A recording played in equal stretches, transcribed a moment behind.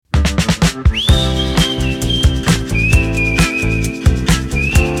Hello,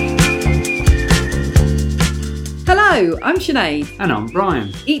 I'm Sinead. And I'm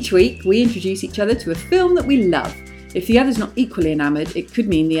Brian. Each week we introduce each other to a film that we love. If the other's not equally enamoured, it could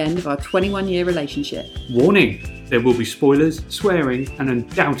mean the end of our 21-year relationship. Warning, there will be spoilers, swearing and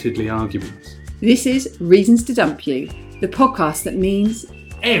undoubtedly arguments. This is Reasons to Dump You, the podcast that means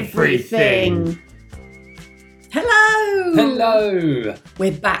everything. Hello! Hello!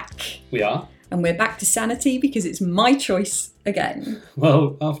 We're back. We are? And we're back to sanity because it's my choice again.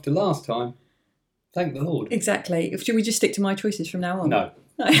 Well, after last time, thank the Lord. Exactly. Should we just stick to my choices from now on? No.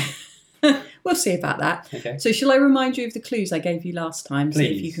 We'll see about that. Okay. So shall I remind you of the clues I gave you last time? Please.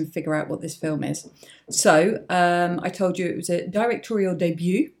 See if you can figure out what this film is. So I told you it was a directorial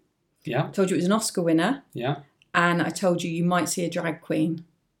debut. Yeah. I told you it was an Oscar winner. Yeah. And I told you might see a drag queen.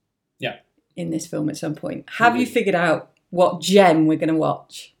 Yeah. In this film at some point. Have you figured out what gem we're going to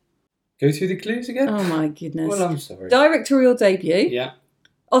watch? Go through the clues again? Oh my goodness. Well, I'm sorry. Directorial debut. Yeah.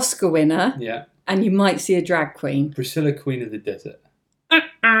 Oscar winner. Yeah. And you might see a drag queen. Priscilla, Queen of the Desert.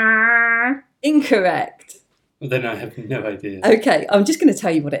 Incorrect. Well, then I have no idea. Okay, I'm just going to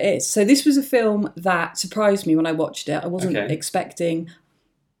tell you what it is. So this was a film that surprised me when I watched it. I wasn't expecting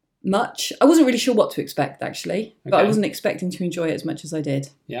much. I wasn't really sure what to expect, actually. But I wasn't expecting to enjoy it as much as I did.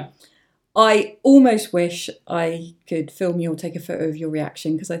 Yeah. I almost wish I could film you or take a photo of your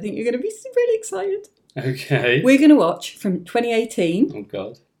reaction because I think you're going to be really excited. Okay. We're going to watch from 2018. Oh,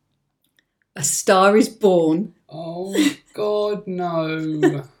 God. A Star is Born. Oh, God,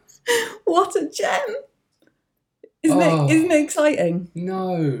 no. What a gem. Isn't it exciting?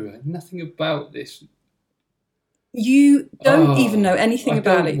 No, nothing about this. You don't even know anything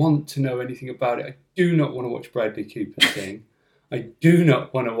about it. I don't want to know anything about it. I do not want to watch Bradley Cooper sing. I do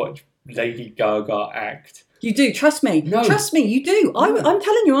not want to watch Lady Gaga act. You do, trust me. No. Trust me, you do. No. I'm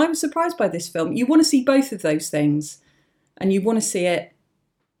telling you, I was surprised by this film. You want to see both of those things. And you want to see it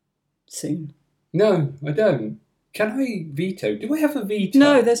soon. No, I don't. Can I veto? Do I have a veto?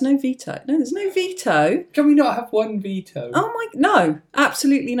 No, there's no veto. No, there's no veto. Can we not have one veto? Oh my, no,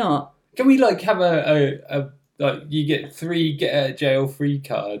 absolutely not. Can we have a you get 3 get out of jail free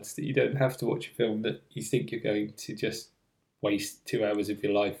cards that you don't have to watch a film that you think you're going to just waste 2 hours of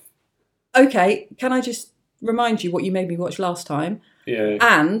your life? Okay, can I just remind you what you made me watch last time? Yeah.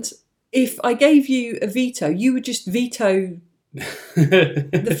 And if I gave you a veto, you would just veto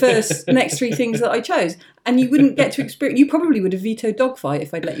the next 3 things that I chose, and you wouldn't get to experience. You probably would have vetoed Dogfight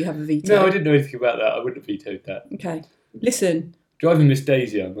if I'd let you have a veto. No, I didn't know anything about that. I wouldn't have vetoed that. Okay, listen. Driving Miss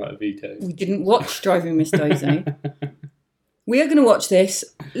Daisy, I might have vetoed. We didn't watch Driving Miss Daisy. We are going to watch this.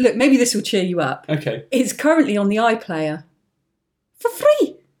 Look, maybe this will cheer you up. Okay. It's currently on the iPlayer for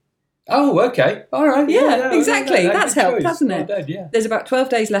free. Oh, okay. All right. Yeah, exactly. That's helped, hasn't it? Well done, yeah. There's about 12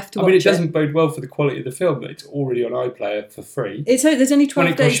 days left to watch it. It doesn't bode well for the quality of the film that it's already on iPlayer for free. There's only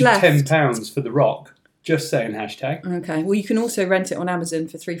 12 days left. When it costs you £10 for The Rock. Just saying, hashtag. Okay. Well, you can also rent it on Amazon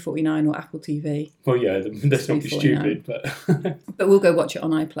for $3.49 or Apple TV. Well, yeah, let's not be stupid, but... But we'll go watch it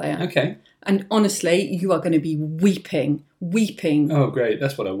on iPlayer. Okay. And honestly, you are going to be weeping. Oh, great.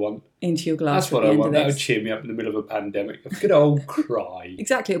 That's what I want. Into your glass. That's what I want. That would cheer me up in the middle of a pandemic. A good old cry.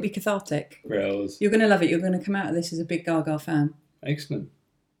 Exactly. It'll be cathartic. Grills. You're going to love it. You're going to come out of this as a big Gaga fan. Excellent.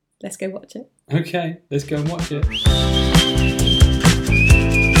 Let's go watch it. Okay. Let's go and watch it.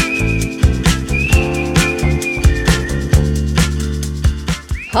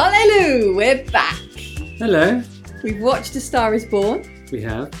 Hallelujah! We're back. Hello. We've watched A Star is Born. We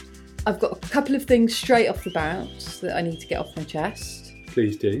have. I've got a couple of things straight off the bat that I need to get off my chest.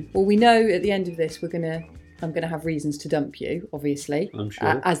 Please do. Well, we know at the end of this I'm gonna have reasons to dump you, obviously. I'm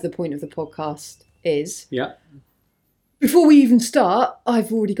sure. As the point of the podcast is. Yeah. Before we even start,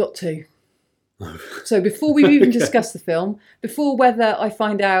 I've already got 2. So before we've even discussed the film, before whether I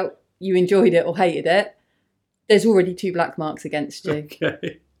find out you enjoyed it or hated it, there's already 2 black marks against you.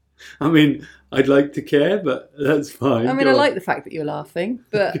 Okay. I mean, I'd like to care, but that's fine. I mean, I like the fact that you're laughing,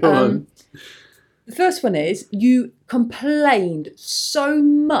 but the first one is you complained so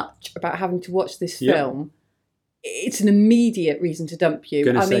much about having to watch this film. It's an immediate reason to dump you. I'm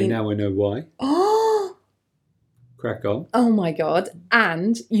going to say now I know why. Oh! Crack on. Oh my God.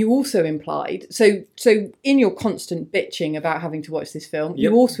 And you also implied, so in your constant bitching about having to watch this film,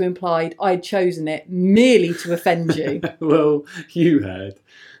 you also implied I'd chosen it merely to offend you. Well, you had.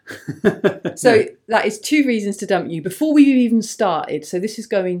 So that is 2 reasons to dump you before we've even started. So this is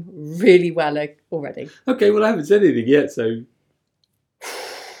going really well already. Okay, well, I haven't said anything yet, so...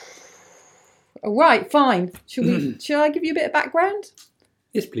 All right, fine. Shall I give you a bit of background?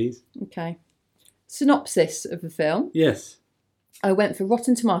 Yes, please. Okay. Synopsis of the film. Yes. I went for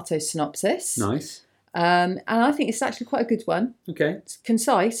Rotten Tomatoes synopsis. Nice. And I think it's actually quite a good one. Okay. It's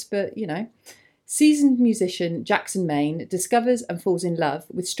concise, but, you know. Seasoned musician Jackson Maine discovers and falls in love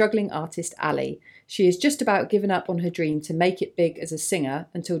with struggling artist Ali. She has just about given up on her dream to make it big as a singer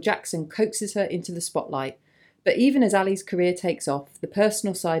until Jackson coaxes her into the spotlight. But even as Ali's career takes off, the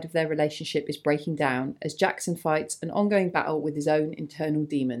personal side of their relationship is breaking down as Jackson fights an ongoing battle with his own internal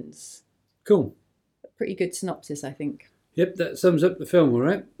demons. Cool. A pretty good synopsis, I think. Yep, that sums up the film, all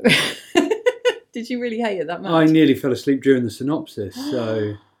right? Did you really hate it that much? I nearly fell asleep during the synopsis,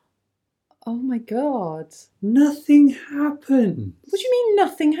 so... Oh my God. Nothing happens. What do you mean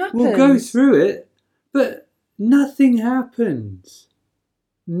nothing happens? We'll go through it, but nothing happens.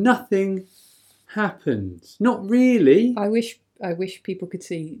 Nothing happens. Not really. I wish people could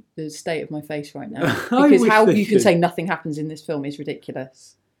see the state of my face right now. Because how you can say nothing happens in this film is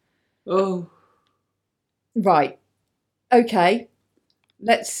ridiculous. Oh. Right. Okay.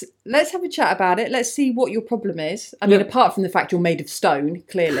 Let's have a chat about it. Let's see what your problem is. I mean, apart from the fact you're made of stone,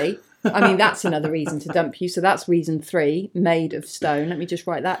 clearly. I mean, that's another reason to dump you. So that's reason 3, made of stone. Let me just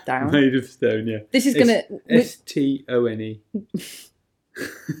write that down. Made of stone, yeah. This is going to... S-T-O-N-E.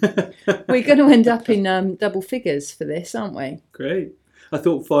 We're going to end up in double figures for this, aren't we? Great. I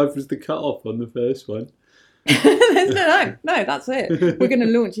thought 5 was the cut-off on the first one. No, that's it. We're going to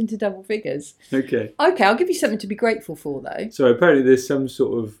launch into double figures. Okay. Okay, I'll give you something to be grateful for, though. So apparently there's some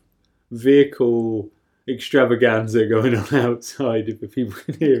sort of vehicle extravaganza going on outside if the people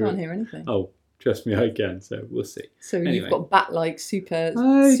can hear it. I can't hear anything. Oh, trust me, I can, so we'll see. So anyway. You've got bat-like super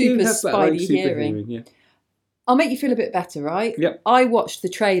spidey hearing. Yeah. I'll make you feel a bit better, right? Yep. I watched the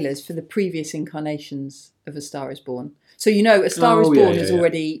trailers for the previous incarnations of A Star Is Born. So, you know, A Star Is Born has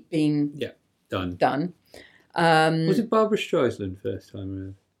already been done. Was it Barbara Streisand first time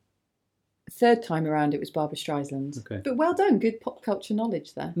around? Third time around, it was Barbara Streisand. Okay. But well done, good pop culture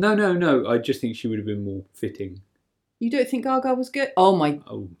knowledge there. No. I just think she would have been more fitting. You don't think Gaga was good? Oh my!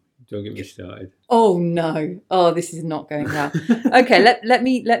 Oh, don't get me started. Oh no! Oh, this is not going well. Okay, let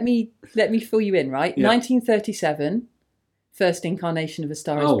me fill you in. Right, 1937, first incarnation of A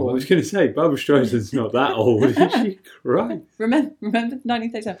Star Is Born. Oh, I was going to say Barbara Streisand's not that old, is she? Right. Remember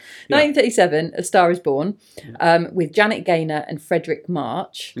 1937. Yeah. 1937, A Star Is Born, with Janet Gaynor and Frederick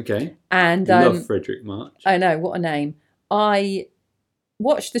March. Okay. And love Frederick March. I know, what a name. I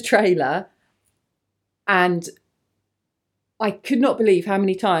watched the trailer and I could not believe how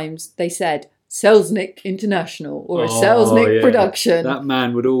many times they said Selznick International or a Selznick production. That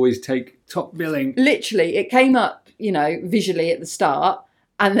man would always take top billing. Literally, it came up, you know, visually at the start,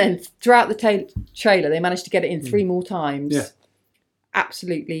 and then throughout the trailer, they managed to get it in 3 more times. Yeah,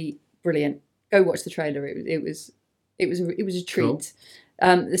 absolutely brilliant. Go watch the trailer. It was a treat. Cool.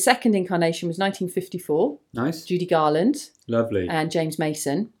 The second incarnation was 1954. Nice. Judy Garland. Lovely. And James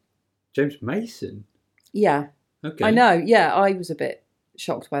Mason. James Mason. Yeah. Okay. I know. Yeah, I was a bit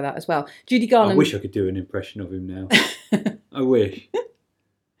shocked by that as well. Judy Garland. I wish I could do an impression of him now. I wish.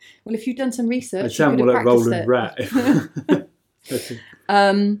 Well, if you'd done some research, I sound more like Roland Rat.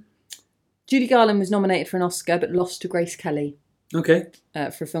 Judy Garland was nominated for an Oscar, but lost to Grace Kelly. Okay.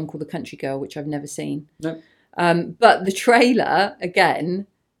 For a film called The Country Girl, which I've never seen. No. But the trailer again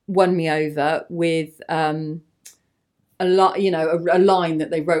won me over with a line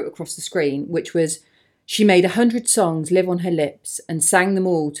that they wrote across the screen, which was, "She made 100 songs live on her lips and sang them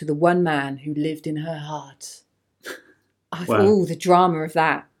all to the one man who lived in her heart." I thought, the drama of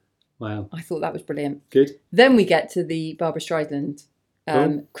that. Wow. I thought that was brilliant. Good. Then we get to the Barbra Streisand,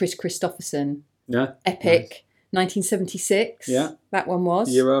 Chris Christopherson epic, 1976. Yeah. That one was.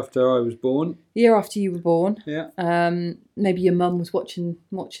 The year after I was born. The year after you were born. Yeah. Maybe your mum was watching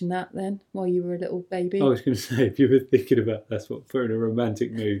that then while you were a little baby. I was going to say, if you were thinking about that's what put in a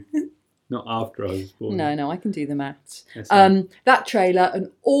romantic mood. Not after I was born. No, I can do the maths. That trailer,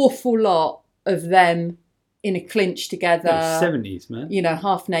 an awful lot of them in a clinch together. Yeah, 70s, man. You know,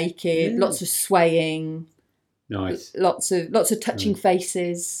 half naked, lots of swaying. Nice. Lots of touching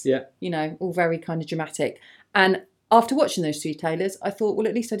faces. Yeah. You know, all very kind of dramatic. And after watching those 2 trailers, I thought, well,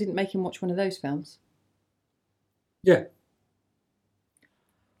 at least I didn't make him watch one of those films. Yeah.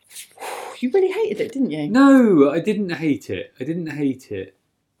 You really hated it, didn't you? No, I didn't hate it.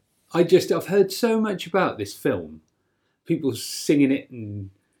 I've heard so much about this film. People singing it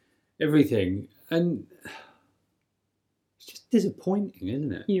and everything. And it's just disappointing,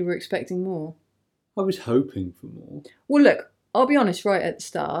 isn't it? You were expecting more. I was hoping for more. Well, look, I'll be honest right at the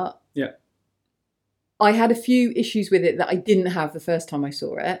start. Yeah. I had a few issues with it that I didn't have the first time I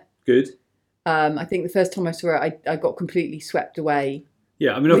saw it. Good. I think the first time I saw it, I got completely swept away.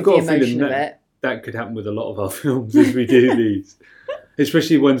 Yeah, I mean, I've got a feeling that could happen with a lot of our films as we do these,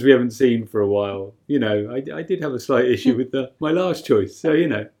 especially ones we haven't seen for a while. You know, I did have a slight issue with my last choice, so you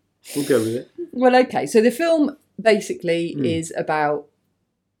know, we'll go with it. Well, okay. So the film basically is about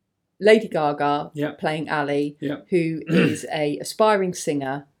Lady Gaga playing Ali, who is a aspiring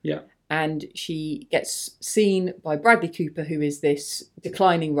singer. Yeah. And she gets seen by Bradley Cooper, who is this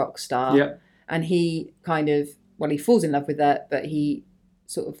declining rock star. Yeah. And he he falls in love with her, but he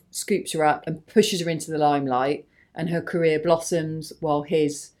sort of scoops her up and pushes her into the limelight, and her career blossoms while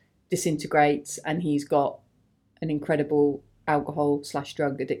his disintegrates, and he's got an incredible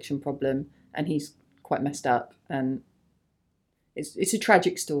alcohol/drug addiction problem, and he's quite messed up, and it's a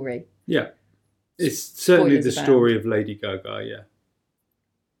tragic story. Yeah. It's certainly the story of Lady Gaga, yeah.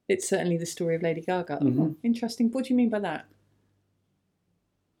 It's certainly the story of Lady Gaga. Mm-hmm. Oh, interesting. What do you mean by that?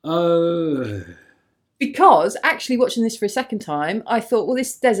 Because actually watching this for a second time, I thought, well,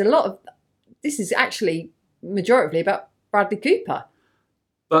 this is actually majoritively about Bradley Cooper.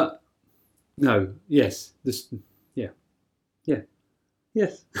 But no, yes, yes,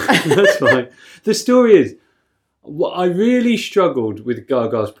 that's fine. The story is, I really struggled with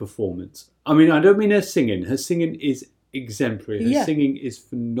Gaga's performance. I mean, I don't mean her singing. Her singing is exemplary. Her singing is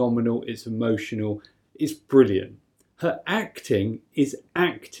phenomenal. It's emotional. It's brilliant. Her acting is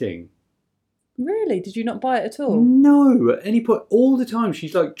acting. Really? Did you not buy it at all? No. At any point, all the time,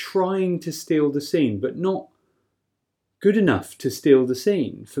 she's like trying to steal the scene, but not good enough to steal the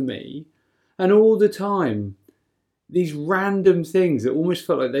scene for me. And all the time, these random things that almost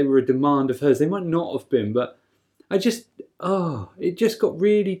felt like they were a demand of hers. They might not have been, but it just got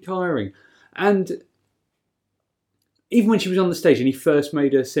really tiring. And even when she was on the stage and he first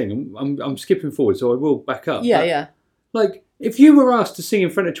made her sing, I'm skipping forward, so I will back up. Yeah, yeah. Like, if you were asked to sing in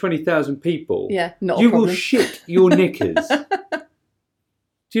front of 20,000 people, you will shit your knickers.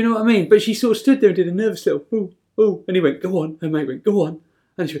 Do you know what I mean? But she sort of stood there and did a nervous little, ooh, and he went, go on. Her mate went, go on.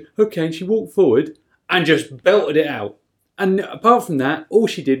 And she went, okay. And she walked forward and just belted it out. And apart from that, all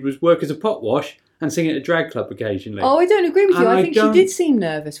she did was work as a pot wash and sing at a drag club occasionally. Oh, I don't agree with you. I think she did seem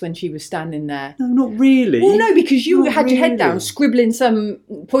nervous when she was standing there. No, not really. Well, no, because you had your head down, scribbling some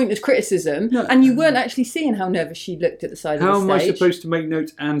pointless criticism, and you weren't actually seeing how nervous she looked at the side of the stage. How am I supposed to make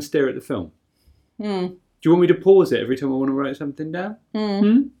notes and stare at the film? Do you want me to pause it every time I want to write something down?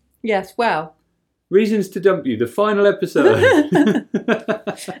 Yes, well. Reasons to Dump You, the final episode.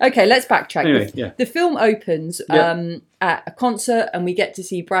 Okay, let's backtrack. Anyway, the film opens at a concert and we get to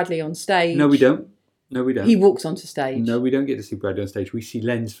see Bradley on stage. No, we don't. He walks onto stage. No, we don't get to see Bradley on stage. We see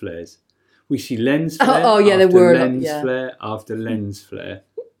lens flares. We see lens flare after lens flare after lens flare.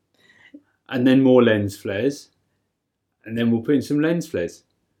 And then more lens flares. And then we'll put in some lens flares.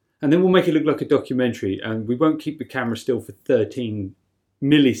 And then we'll make it look like a documentary, and we won't keep the camera still for 13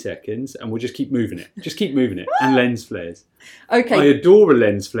 milliseconds, and we'll just keep moving it. And lens flares. Okay. I adore a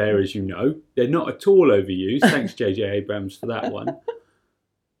lens flare, as you know. They're not at all overused. Thanks, J.J. Abrams, for that one.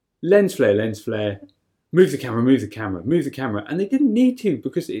 Lens flare. Move the camera. And they didn't need to,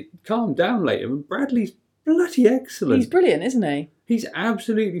 because it calmed down later. And Bradley's bloody excellent. He's brilliant, isn't he? He's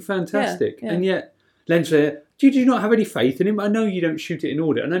absolutely fantastic. Yeah. And yet, lens flare, do you not have any faith in him? I know you don't shoot it in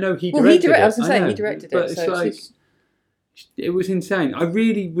order, and I know he directed it. I was going to say, he directed it. But it's like... It was insane.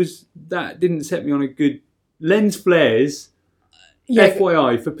 That didn't set me on a good... Lens flares,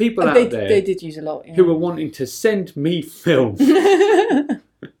 FYI, for people out there... They did use a lot, who were wanting to send me film.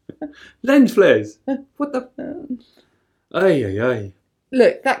 Lens flares. What the... Ay.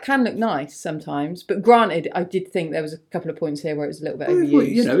 Look, that can look nice sometimes, but granted, I did think there was a couple of points here where it was a little bit overused. Well,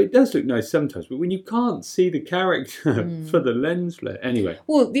 you know, it does look nice sometimes, but when you can't see the character for the lens flare... Anyway.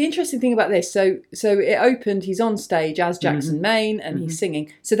 Well, the interesting thing about this, so it opened, he's on stage as Jackson Maine, and he's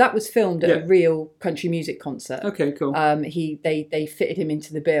singing. So that was filmed at a real country music concert. Okay, cool. They fitted him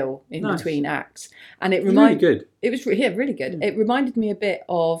into the bill in between acts. And it reminded... Really good. It was really good. It reminded me a bit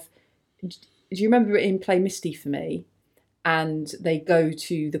of... Do you remember in Play Misty for Me? And they go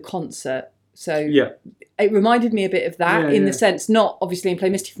to the concert. So it reminded me a bit of that in the sense, not obviously in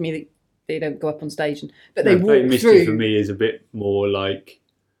Play Misty for Me, they don't go up on stage, but they walk Play Misty through. For me is a bit more like,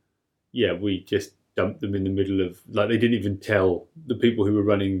 we just dumped them in the middle of, like they didn't even tell the people who were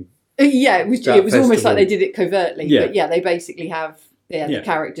running. It was almost like they did it covertly. Yeah. But they basically have the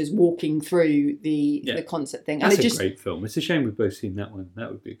characters walking through the concert thing. That's a great film. It's a shame we've both seen that one.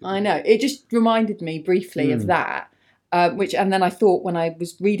 That would be a good one. I know. It just reminded me briefly of that. And then I thought when I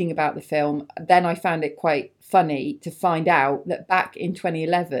was reading about the film, then I found it quite funny to find out that back in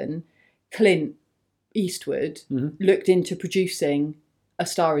 2011, Clint Eastwood looked into producing A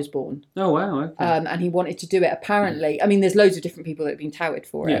Star Is Born. Oh, wow. Okay. And he wanted to do it, apparently. I mean, there's loads of different people that have been touted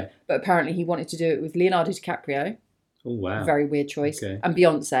for Yeah. it. But apparently he wanted to do it with Leonardo DiCaprio. Oh, wow. Very weird choice. Okay. And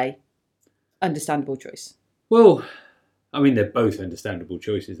Beyonce. Understandable choice. Well, I mean, they're both understandable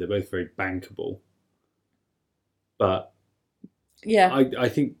choices. They're both very bankable. But Yeah. I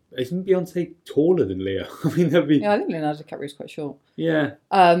think, isn't Beyonce taller than Leo? I mean, that'd be... Yeah, I think Leonardo DiCaprio is quite short. Yeah.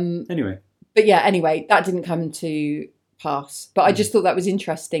 Anyway. But yeah, anyway, that didn't come to pass. But I just thought that was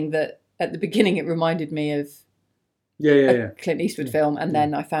interesting that at the beginning it reminded me of a Clint Eastwood film, and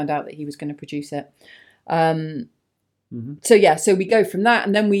then I found out that he was going to produce it. So yeah, so we go from that,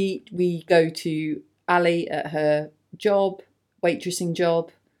 and then we go to Ali at her job, waitressing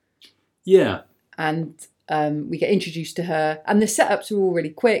job. Yeah. And we get introduced to her, and the setups are all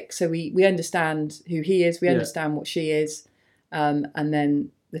really quick, so we understand who he is, we understand what she is, and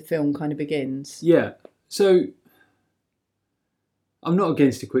then the film kind of begins. Yeah. So I'm not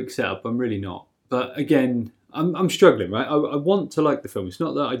against a quick setup. I'm really not. But again, I'm struggling, right? I want to like the film. It's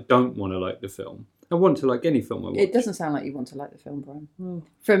not that I don't want to like the film. I want to like any film I watch. It doesn't sound like you want to like the film, Brian. Well,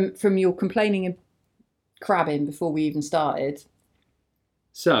 from your complaining and crabbing before we even started.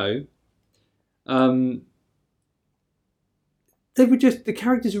 So, they were just, the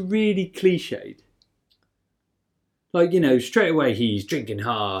characters are really cliched. Like, straight away he's drinking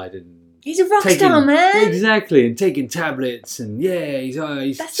hard and he's a rock star, man. Exactly, and taking tablets, and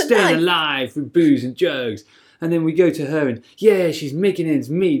he's staying alive with booze and drugs. And then we go to her, and she's making ends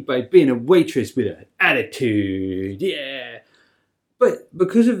meet by being a waitress with an attitude. Yeah, but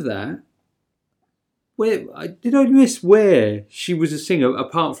because of that, did I miss where she was a singer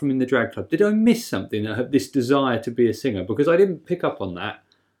apart from in the drag club? Did I miss something? I have this desire to be a singer, because I didn't pick up on that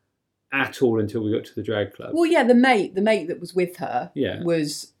at all until we got to the drag club. Well, yeah, the mate that was with her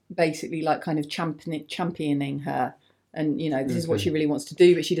was basically like kind of championing her, and this is what she really wants to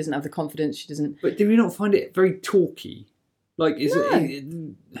do, but she doesn't have the confidence. She doesn't. But did we not find it very talky? Like,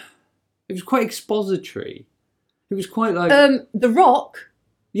 it was quite expository. It was quite like The Rock.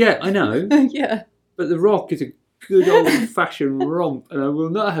 Yeah, I know. Yeah. But The Rock is a good old-fashioned romp, and I will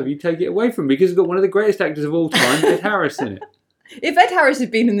not have you take it away from me, because it's got one of the greatest actors of all time, Ed Harris, in it. If Ed Harris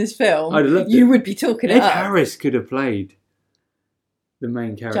had been in this film, I'd have loved you it. would be talking it Ed up. Harris could have played the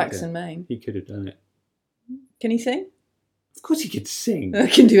main character. Jackson Maine. He could have done it. Can he sing? Of course he could sing. He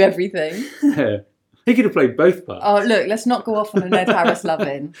can do everything. He could have played both parts. Oh, look, let's not go off on an Ed Harris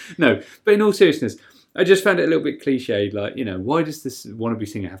loving. No, but in all seriousness, I just found it a little bit cliched. Like, why does this wannabe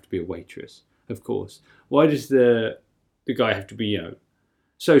singer have to be a waitress? Of course. Why does the guy have to be,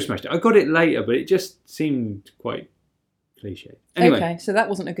 so smashed? I got it later, but it just seemed quite cliche. Anyway. Okay, so that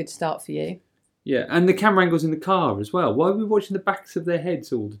wasn't a good start for you. Yeah, and the camera angles in the car as well. Why are we watching the backs of their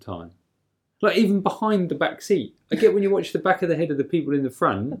heads all the time? Like, even behind the back seat. I get when you watch the back of the head of the people in the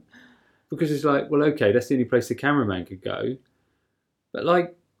front, because it's like, well, okay, that's the only place the cameraman could go. But,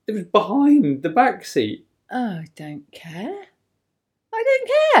 like, it was behind the back seat. Oh, I don't care.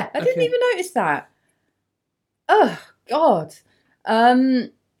 I didn't even notice that. Oh, God.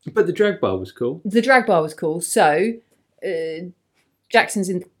 But the drag bar was cool. The drag bar was cool. So, Jackson's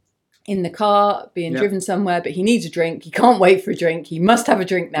in the car being driven somewhere, but he needs a drink. He can't wait for a drink. He must have a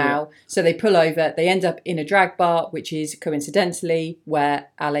drink now. Yeah. So they pull over. They end up in a drag bar, which is coincidentally where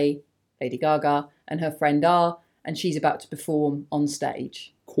Ali, Lady Gaga, and her friend are, and she's about to perform on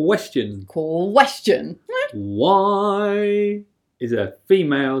stage. Question. Why is a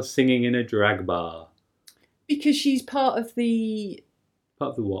female singing in a drag bar? Because she's part of the...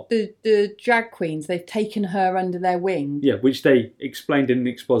 Part of the what? The drag queens. They've taken her under their wing. Yeah, which they explained in an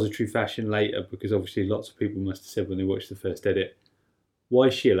expository fashion later, because obviously lots of people must have said when they watched the first edit, why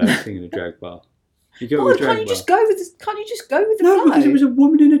is she allowed to sing in a drag bar? You go to a drag bar. Can't you just go with the flow? No, because it was a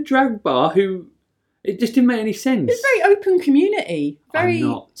woman in a drag bar who... It just didn't make any sense. It's a very open community. I'm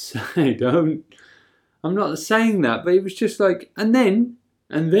not saying that, but it was just like... And then...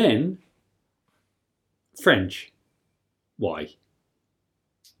 French. Why?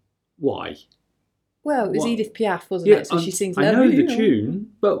 Well, it was Edith Piaf, wasn't it? So she sings... I know the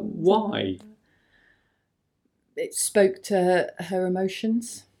tune, but why? It spoke to her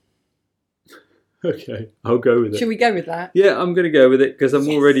emotions. Okay, I'll go with it. Should we go with that? Yeah, I'm going to go with it, because I'm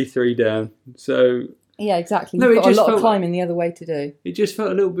already 3 down. So... Yeah, exactly. You've got a lot of climbing the other way to do. It just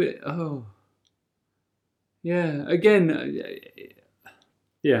felt a little bit... Oh. Yeah, again...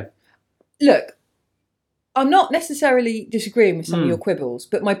 Yeah. Look... I'm not necessarily disagreeing with some of your quibbles,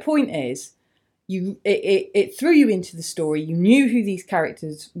 but my point is, it threw you into the story. You knew who these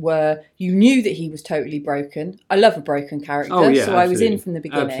characters were. You knew that he was totally broken. I love a broken character, so absolutely. I was in from the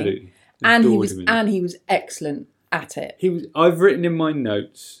beginning. Absolutely. And he was excellent at it. I've written in my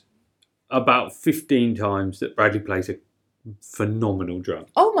notes about 15 times that Bradley plays a phenomenal drunk.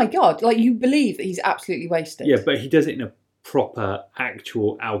 Oh my God. Like, you believe that he's absolutely wasted. Yeah, but he does it in a proper,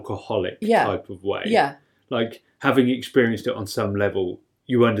 actual alcoholic type of way. Yeah. Like, having experienced it on some level,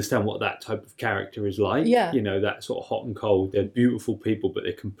 you understand what that type of character is like. Yeah. You know, that sort of hot and cold. They're beautiful people, but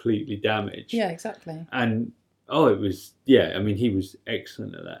they're completely damaged. Yeah, exactly. And, it was, I mean, he was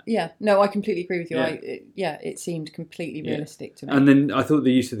excellent at that. Yeah. No, I completely agree with you. Yeah. It seemed completely realistic to me. And then I thought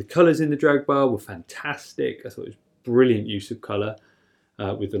the use of the colours in the drag bar were fantastic. I thought it was brilliant use of colour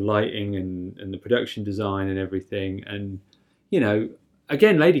with the lighting and the production design and everything. And, you know,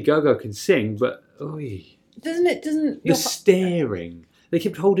 again, Lady Gaga can sing, but, Doesn't the staring. They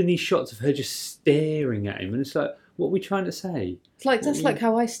kept holding these shots of her just staring at him. And it's like, what are we trying to say? It's like, that's like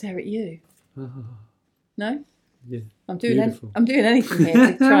how I stare at you. Oh, No? yeah. I'm doing anything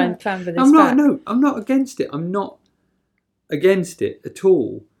here to try and clamber this I'm back. not against it. I'm not against it at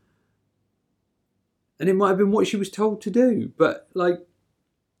all. And it might have been what she was told to do, but like,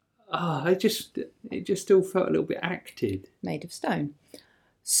 it just still felt a little bit acted. Made of stone.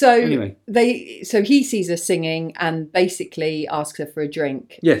 So anyway, he sees her singing and basically asks her for a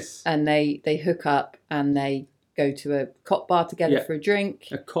drink. Yes. And they hook up and they go to a cop bar together for a drink.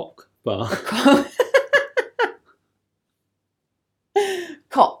 A cock bar.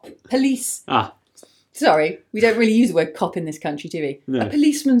 Cop. Police. Sorry, we don't really use the word cop in this country, do we? No. A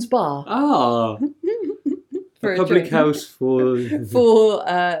policeman's bar. For a public house for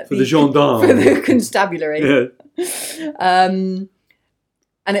the gendarme. For the constabulary. Yeah.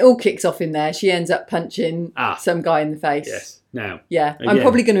 And it all kicks off in there. She ends up punching some guy in the face. Yes. Now. Yeah. Again. I'm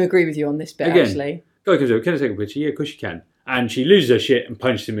probably going to agree with you on this bit, actually. Guy comes over, can I take a picture? Yeah, of course you can. And she loses her shit and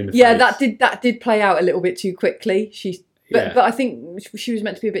punches him in the face. Yeah, that did play out a little bit too quickly. But I think she was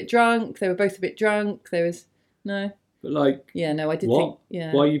meant to be a bit drunk. They were both a bit drunk. There was... No. But like... Yeah, no, I did what? think...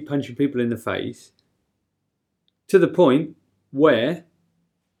 Yeah. Why are you punching people in the face? To the point where...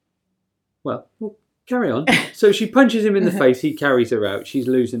 Well, carry on. So she punches him in the face. He carries her out. She's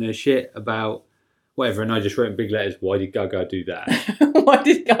losing her shit about whatever. And I just wrote in big letters, why did Gaga do that? Why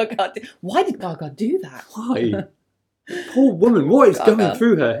did Gaga do that? Why? Poor woman. What is going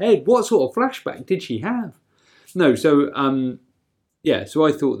through her head? What sort of flashback did she have? No, so so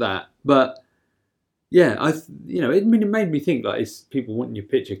I thought that, but it made me think like it's people wanting your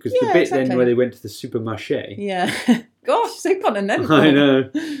picture because the bit then where they went to the supermarché. Yeah, gosh, so continental. I know.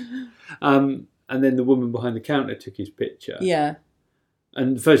 And then the woman behind the counter took his picture. Yeah.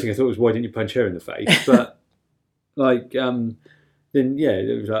 And the first thing I thought was, why didn't you punch her in the face? But then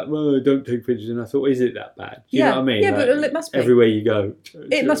it was like, well, don't take pictures. And I thought, is it that bad? Do you know what I mean? Yeah, but it must be. Everywhere you go.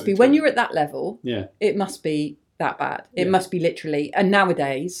 It must be. When you're at that level, it must be that bad. It must be literally. And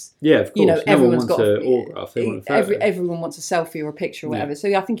nowadays, of course, everyone's got an autograph. They want a photo. Everyone wants a selfie or a picture or whatever. So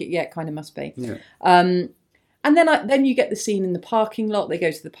I think it kind of must be. Yeah. And then you get the scene in the parking lot. They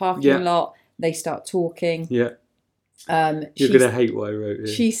go to the parking lot. They start talking. Yeah. You're going to hate what I wrote here.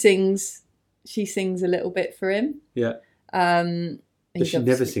 She sings a little bit for him. Yeah. But she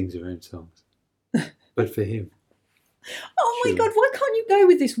never sings her own songs. But for him. Oh my God, why can't you go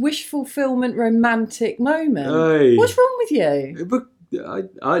with this wish fulfillment romantic moment? Hey. What's wrong with you? But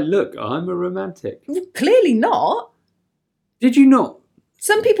I'm a romantic. Well, clearly not. Did you not?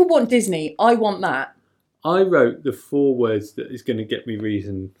 Some people want Disney. I want that. I wrote the 4 words that is going to get me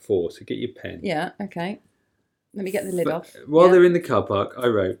reason for, so get your pen. Yeah, okay. Let me get the lid off. While they're in the car park, I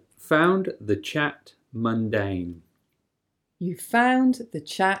wrote, found the chat mundane. You found the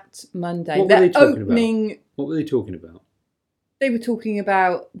chat mundane. What were they talking about? What were they talking about? They were talking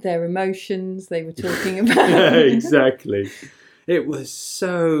about their emotions. They were talking about... Yeah, exactly. It was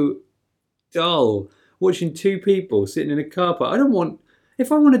so dull. Watching 2 people sitting in a car park.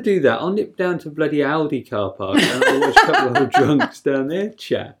 If I want to do that, I'll nip down to bloody Aldi car park and I'll watch a couple of old drunks down there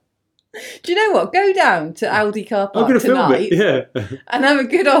chat. Do you know what? Go down to Aldi car park I'm going to tonight film it, yeah. and have a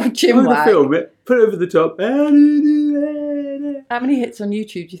good old chinwag. I'm going to film it, put it over the top. How many hits on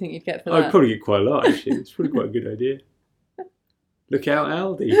YouTube do you think you'd get for that? I'd probably get quite a lot, actually. It's probably quite a good idea. Look out,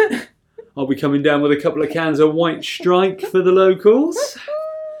 Aldi. I'll be coming down with a couple of cans of White Strike for the locals.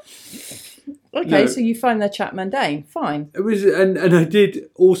 Okay, so you find their chat mundane. Fine. It was, and I did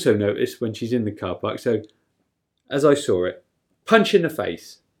also notice when she's in the car park. So, as I saw it, punch in the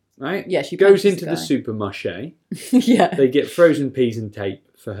face, right? Yeah, she goes into the supermarché. Yeah. They get frozen peas and tape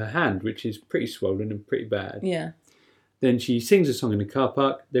for her hand, which is pretty swollen and pretty bad. Yeah. Then she sings a song in the car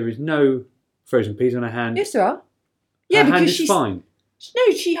park. There is no frozen peas on her hand. Yes, there are. Yeah, her hand is fine.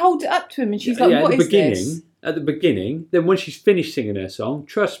 No, she holds it up to him and she's like, "What is this?" At the beginning, then when she's finished singing her song,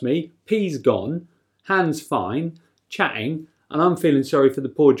 trust me, peas gone, hands fine, chatting, and I'm feeling sorry for the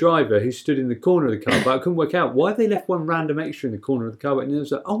poor driver who stood in the corner of the car park. I couldn't work out why they left one random extra in the corner of the car park. And it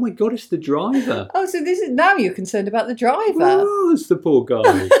was like, oh my God, it's the driver. Oh, so this is now you're concerned about the driver. Oh, it's the poor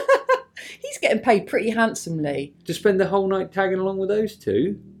guy. He's getting paid pretty handsomely. To spend the whole night tagging along with those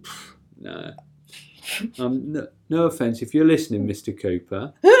two? No. No offence, if you're listening, Mr.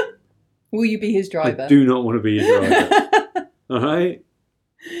 Cooper. Will you be his driver? I do not want to be your driver. All right?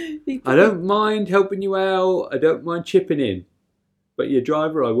 I don't mind helping you out. I don't mind chipping in. But your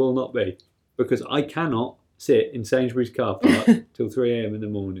driver I will not be. Because I cannot sit in Sainsbury's car park till 3 a.m. in the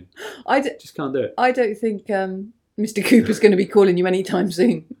morning. Just can't do it. I don't think Mr. Cooper's going to be calling you anytime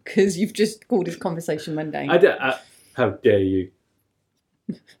soon because you've just called his conversation mundane. How dare you?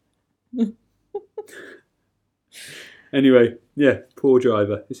 Anyway, yeah, poor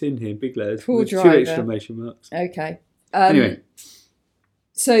driver. It's in here, big letters. Poor with driver. 2 exclamation marks. Okay. Anyway.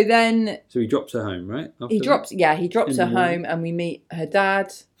 So he drops her home, right? He drops her home and we meet her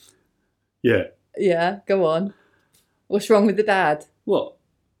dad. Yeah. Yeah, go on. What's wrong with the dad? What?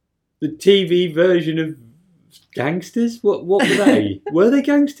 The TV version of gangsters? What were they? Were they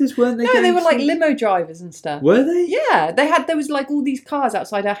gangsters? Weren't they gangsters? No, they were like limo drivers and stuff. Were they? Yeah, there was like all these cars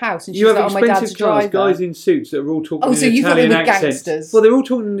outside her house and she you was have like, oh, my dad's expensive cars, driver. guys in suits that are all talking in so you Italian thought they were accents. gangsters. Well, they're all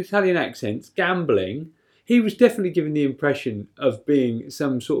talking in Italian accents, gambling. He was definitely giving the impression of being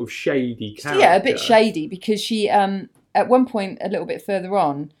some sort of shady character. Yeah, a bit shady because she, at one point, a little bit further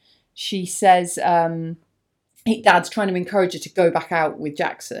on, she says, Dad's trying to encourage her to go back out with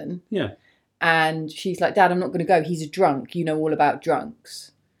Jackson. Yeah. And she's like, Dad, I'm not going to go. He's a drunk. You know all about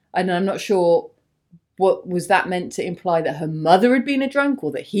drunks. And I'm not sure, what was that meant to imply that her mother had been a drunk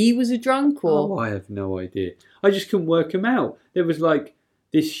or that he was a drunk? Or I have no idea. I just couldn't work him out. There was like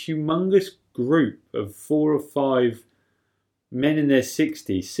this humongous group of 4 or 5 men in their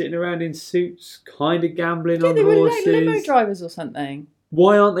 60s sitting around in suits, kind of gambling on they were horses. like limo drivers or something.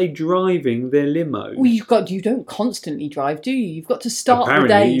 Why aren't they driving their limo? Well, you don't constantly drive, do you? You've got to start Apparently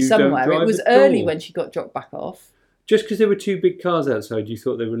the day you somewhere. don't drive It was at early all. when she got dropped back off. Just because there were 2 big cars outside, you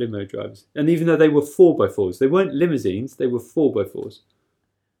thought they were limo drivers. And even though they were 4x4s, they weren't limousines, they were 4x4s.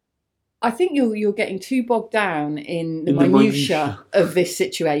 I think you're getting too bogged down in the minutiae of this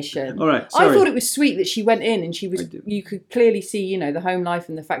situation. All right, sorry. I thought it was sweet that she went in and you could clearly see, the home life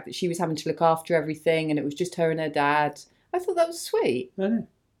and the fact that she was having to look after everything and it was just her and her dad. I thought that was sweet. I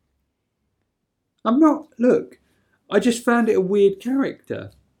know. I just found it a weird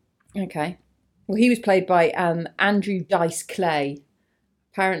character. Okay. Well, he was played by Andrew Dice Clay.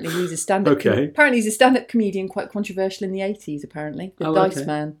 Apparently he's a stand-up Apparently he's a stand-up comedian, quite controversial in the 80s, apparently. The Dice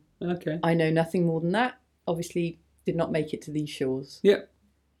Man. Okay. I know nothing more than that. Obviously did not make it to these shores. Yeah.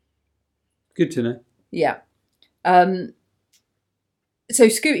 Good to know. Yeah. So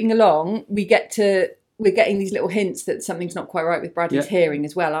scooting along, we're getting these little hints that something's not quite right with Bradley's hearing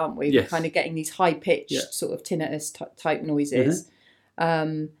as well, aren't we? Yes. We're kind of getting these high-pitched sort of tinnitus type noises.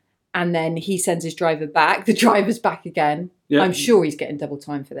 Mm-hmm. And then he sends his driver back. The driver's back again. Yeah. I'm sure he's getting double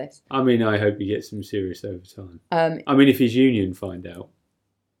time for this. I mean, I hope he gets some serious overtime. If his union find out.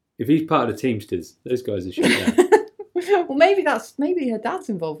 If he's part of the Teamsters, those guys are shut down. Well, maybe her dad's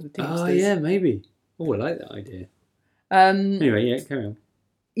involved with the Teamsters. Oh, yeah, maybe. Oh, I like that idea. Anyway, yeah, carry on.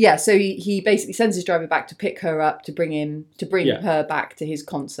 Yeah, so he basically sends his driver back to pick her up, to bring her back to his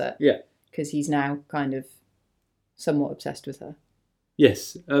concert. Yeah. Because he's now kind of somewhat obsessed with her.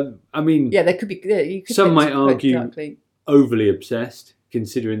 Yes. Yeah, there could be... you could some might argue overly obsessed,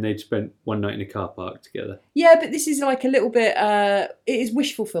 considering they'd spent one night in a car park together. Yeah, but this is like a little bit... it is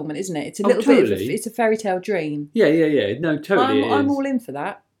wish fulfillment, isn't it? It's a little bit... It's a fairy tale dream. Yeah. No, totally I'm all in for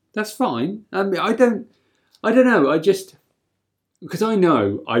that. That's fine. I don't know. I just... Because I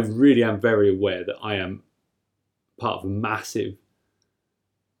know I really am very aware that I am part of a massive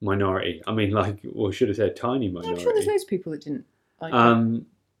minority. I mean, should I say a tiny minority? I'm sure there's loads of people that didn't like it.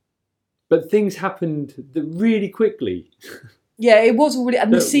 But things happened really quickly. Yeah, it was already...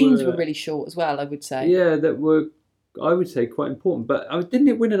 And the scenes were really short as well, I would say. Yeah, that were, I would say, quite important. But didn't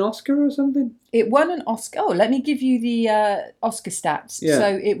it win an Oscar or something? It won an Oscar. Oh, let me give you the Oscar stats. Yeah.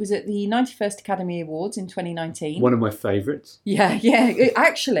 So it was at the 91st Academy Awards in 2019. One of my favourites. Yeah.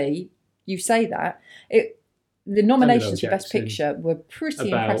 Actually, you say that. The nominations for Best Picture were pretty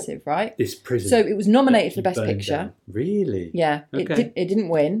impressive, right? This prison. So it was nominated for Best Picture. Down. Really? Yeah. Okay. It didn't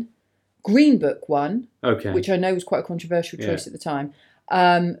win. Green Book won. Okay. Which I know was quite a controversial choice at the time.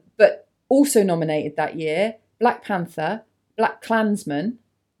 But also nominated that year, Black Panther, Black Klansman,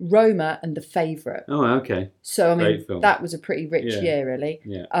 Roma, and The Favourite. Oh, okay. So, that was a pretty rich year, really.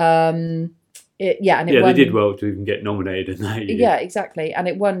 Yeah. And it won, they did well to even get nominated in that year. Yeah, exactly. And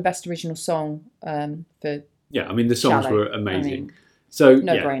it won Best Original Song for... Yeah, I mean, the songs Shallow. were amazing. I mean, so,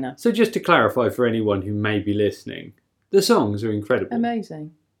 no-brainer. So just to clarify for anyone who may be listening, the songs are incredible.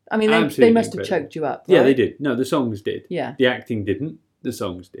 Amazing. I mean, Absolutely they must have incredible. choked you up, right? Yeah, they did. No, the songs did. Yeah. The acting didn't. The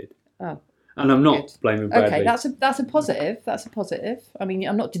songs did. Oh. And I'm not Good. blaming Bradley. Okay, that's a positive. That's a positive. I mean,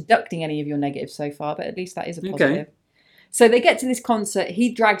 I'm not deducting any of your negatives so far, but at least that is a positive. Okay. So they get to this concert.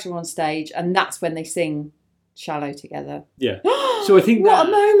 He drags her on stage, and that's when they sing "Shallow" together. Yeah. So I think what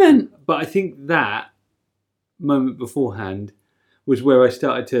a moment! But I think that moment beforehand was where I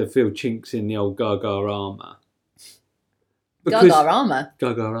started to feel chinks in the old Gaga armour. Gaga-rama.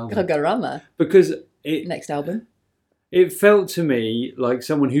 Gaga-rama. Gaga-rama. Because Next album. it felt to me like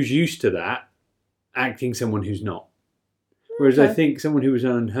someone who's used to that acting someone who's not. Whereas I think someone who was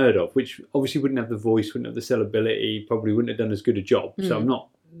unheard of, which obviously wouldn't have the voice, wouldn't have the sellability, probably wouldn't have done as good a job. So I'm not...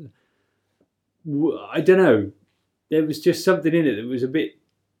 I don't know. There was just something in it that was a bit...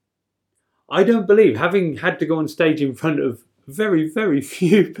 I don't believe, having had to go on stage in front of very, very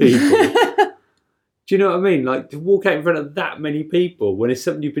few people... Do you know what I mean? Like, to walk out in front of that many people when it's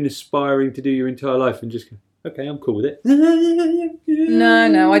something you've been aspiring to do your entire life and just go, okay, I'm cool with it.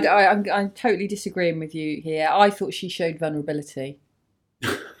 No, I'm totally disagreeing with you here. I thought she showed vulnerability.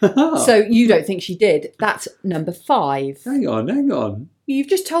 So you don't think she did. That's number 5. Hang on. You've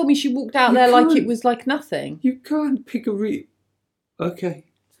just told me she walked out there like it was like nothing. You can't pick Okay.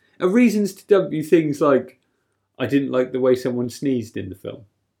 A reasons to W things like, I didn't like the way someone sneezed in the film.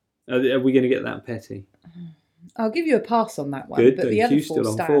 Are we going to get that petty? I'll give you a pass on that one. Good, but the thank other you. 4 Still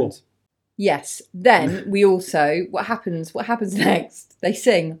on stand. 4. Yes. Then we also what happens next? They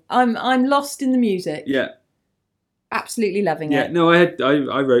sing I'm lost in the music. Yeah. Absolutely loving Yeah. it. No,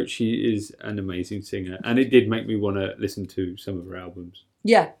 I wrote she is an amazing singer, and it did make me want to listen to some of her albums.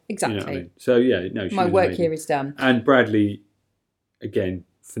 Yeah, exactly. You know what I mean? So yeah, no, she My was work amazing. here is done. And Bradley, again,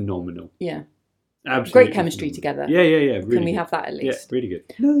 phenomenal. Yeah. Absolutely Great chemistry phenomenal. together. Yeah. Really Can we good. have that at least? Yeah, really good.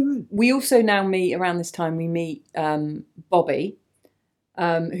 No, they weren't. We also now meet around this time. We meet Bobby,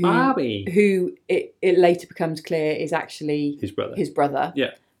 who it later becomes clear is actually His brother. Yeah,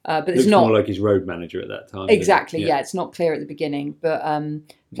 but it's Looks not more like his road manager at that time. exactly. Yeah. It's not clear at the beginning, but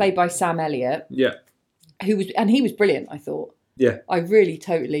played by Sam Elliott, Yeah. he was brilliant. I thought. Yeah. I really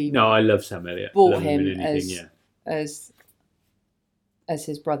totally No, I love Sam Elliott. bought Love him in anything, as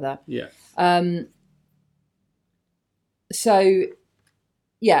his brother. Yeah. So,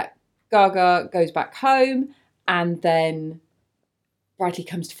 yeah, Gaga goes back home, and then Bradley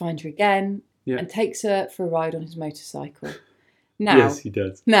comes to find her again and takes her for a ride on his motorcycle. Now, Yes, he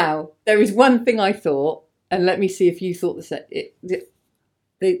does. Now, there is one thing I thought, and let me see if you thought the same.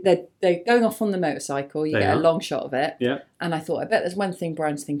 They're going off on the motorcycle. You get a long shot of it. Yeah. And I thought, I bet there's one thing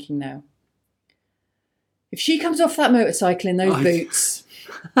Brian's thinking now. If she comes off that motorcycle in those boots,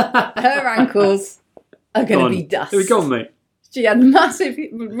 her ankles are going to be dust. There we go, mate. She had massive,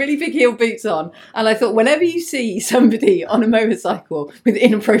 really big heel boots on. And I thought, whenever you see somebody on a motorcycle with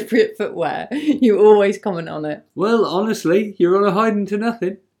inappropriate footwear, you always comment on it. Well, honestly, you're on a hiding to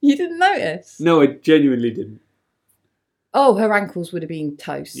nothing. You didn't notice? No, I genuinely didn't. Oh, her ankles would have been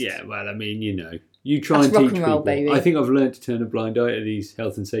toast. Yeah, well, I mean, you know, you try That's and rock teach and roll, people. baby. I think I've learned to turn a blind eye to these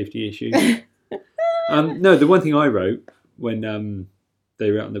health and safety issues. No, the one thing I wrote when they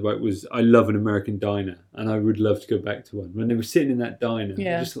were out on the boat was, I love an American diner, and I would love to go back to one. When they were sitting in that diner,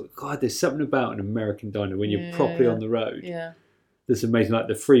 I just thought, God, there's something about an American diner when you're properly on the road. Yeah. That's amazing, like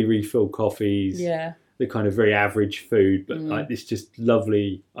the free refill coffees. Yeah. The kind of very average food, but like this just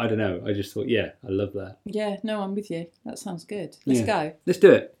lovely, I don't know, I just thought, yeah, I love that. Yeah, no, I'm with you. That sounds good. Let's go. Let's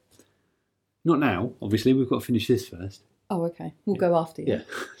do it. Not now, obviously, we've got to finish this first. Oh, okay. We'll go after you. Yeah,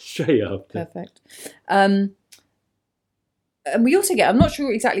 straight after. Perfect. And we also get, I'm not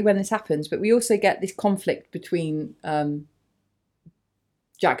sure exactly when this happens, but we also get this conflict between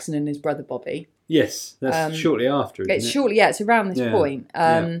Jackson and his brother Bobby. Yes, that's shortly after, isn't It's it? shortly, it's around this point.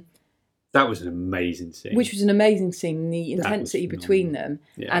 That was an amazing scene. Which was an amazing scene, the intensity between them.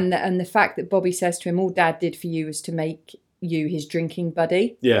 Yeah. And the fact that Bobby says to him, all Dad did for you was to make you his drinking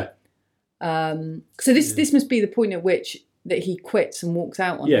buddy. Yeah. So this must be the point at which that he quits and walks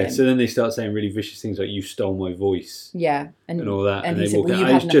out on him. Yeah, so then they start saying really vicious things like, you stole my voice. Yeah. And all that. And they he said, walk well, out. you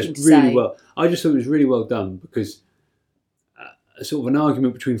And had it's nothing just to really say. well. I just thought it was really well done because sort of an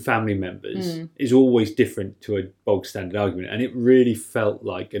argument between family members is always different to a bog standard argument, and it really felt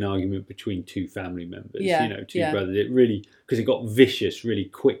like an argument between two family members, two brothers. It really, because it got vicious really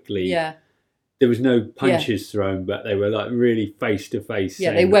quickly. Yeah. There was no punches thrown, but they were like really face to face.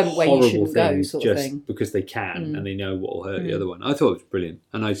 Yeah, they went where you shouldn't go, things sort of just thing. because they can and they know what will hurt the other one. I thought it was brilliant,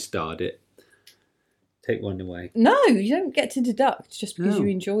 and I starred it. take one away. No, you don't get to deduct just because No. you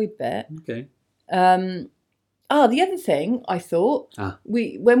enjoyed it. Okay. The other thing I thought, Ah.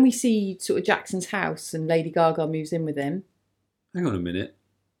 when we see sort of Jackson's house and Lady Gaga moves in with him. Hang on a minute.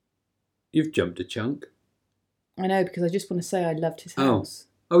 You've jumped a chunk. I know, because I just want to say I loved his house.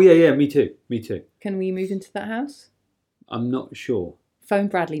 Oh, yeah, me too. Can we move into that house? I'm not sure. Phone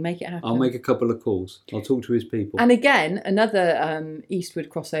Bradley, make it happen. I'll make a couple of calls. I'll talk to his people. And again, another Eastwood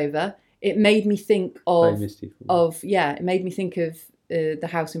crossover. It made me think Play Misty for me. it made me think of the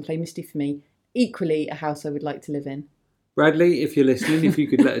house in Play Misty for me. Equally, a house I would like to live in. Bradley, if you're listening, if you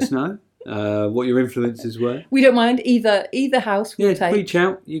could let us know what your influences were. We don't mind either house. We'll take. Reach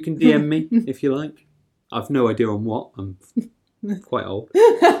out. You can DM me if you like. I've no idea on what. I'm quite old.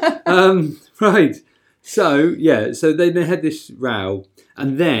 Right. So they had this row,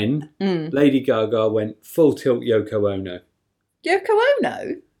 and then Lady Gaga went full tilt Yoko Ono. Yoko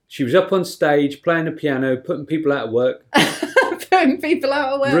Ono? She was up on stage playing the piano, putting people out of work. Putting people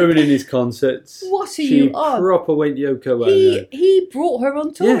out of work. Ruining his concerts. What are you on? She proper went Yoko Ono. He brought her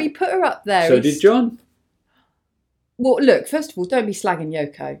on tour. Yeah. He put her up there. So did John. Well, look, first of all, don't be slagging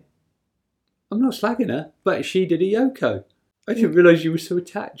Yoko. I'm not slagging her, but she did a Yoko. I didn't realise you were so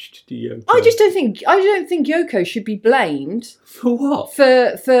attached to Yoko. I don't think Yoko should be blamed For what?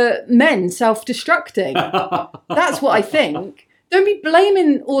 for men self-destructing. That's what I think. Don't be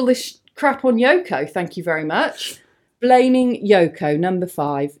blaming all this crap on Yoko. Thank you very much. Blaming Yoko, number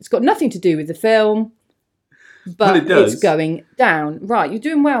 5. It's got nothing to do with the film, but it's going down. Right, you're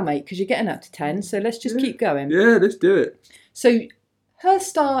doing well, mate, because you're getting up to 10. So let's just keep going. Yeah, let's do it. So her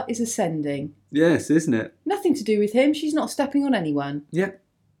star is ascending. Yes, isn't it? Nothing to do with him. She's not stepping on anyone. Yeah.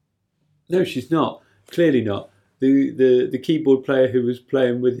 No, she's not. Clearly not. The keyboard player who was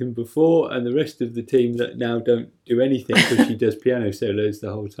playing with him before and the rest of the team that now don't do anything because she does piano solos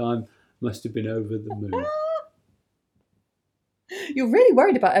the whole time must have been over the moon. You're really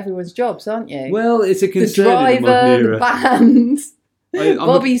worried about everyone's jobs, aren't you? Well, it's a The concern in the modern driver, era. the band, I'm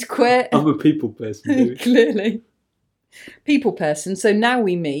Bobby's quit. I'm a people person, dude. Clearly. People person. So now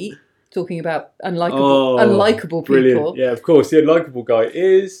we meet, talking about unlikable Brilliant. people. Yeah, of course. The unlikable guy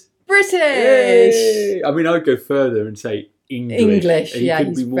is... British! Yay! I mean, I'd go further and say English. And he Yeah,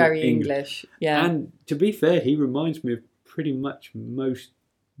 couldn't he's be more very English. Yeah. And to be fair, he reminds me of pretty much most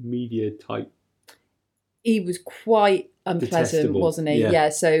media type. He was quite unpleasant, Detestable. wasn't he? Yeah.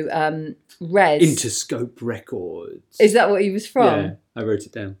 So Rez. Interscope Records. Is that what he was from? Yeah, I wrote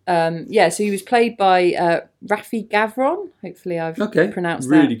it down. So he was played by Rafi Gavron. Hopefully I've pronounced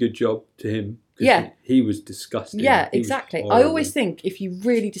that. Really good job to him. Yeah. He was disgusting. Yeah, He was exactly. I horrible. always think if you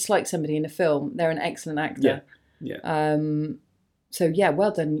really dislike somebody in a film, they're an excellent actor. Yeah. So yeah,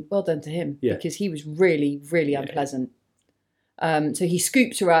 well done to him. Yeah. Because he was really, really unpleasant. So he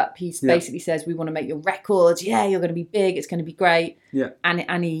scoops her up. He basically says, "We want to make your records. Yeah, you're going to be big. It's going to be great." Yeah.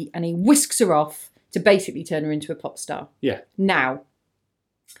 And he whisks her off to basically turn her into a pop star. Yeah. Now,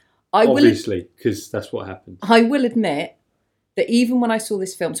 Obviously, because that's what happened. I will admit that even when I saw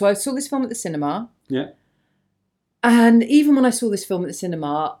this film, so I saw this film at the cinema. Yeah. And even when I saw this film at the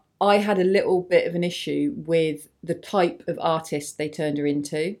cinema, I had a little bit of an issue with the type of artist they turned her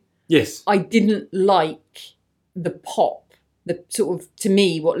into. Yes. I didn't like the pop, the sort of, to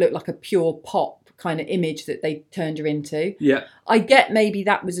me, what looked like a pure pop kind of image that they turned her into. Yeah. I get maybe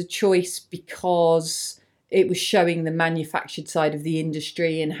that was a choice because it was showing the manufactured side of the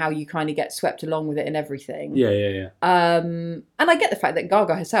industry and how you kind of get swept along with it and everything. Yeah. And I get the fact that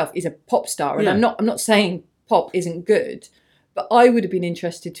Gaga herself is a pop star, and I'm not saying pop isn't good, but I would have been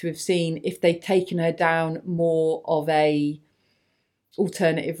interested to have seen if they'd taken her down more of a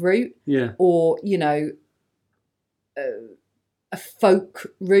alternative route, or a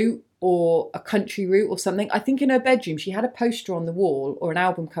folk route or a country route or something. I think in her bedroom she had a poster on the wall or an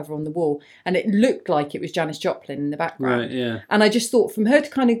album cover on the wall, and it looked like it was Janis Joplin in the background. Right, yeah. And I just thought, from her to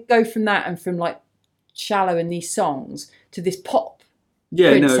kind of go from that and from like Shallow and these songs to this pop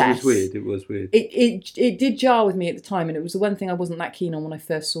princess, no, it was weird. It did jar with me at the time, and it was the one thing I wasn't that keen on when I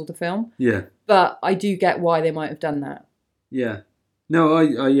first saw the film. Yeah. But I do get why they might have done that. Yeah. No,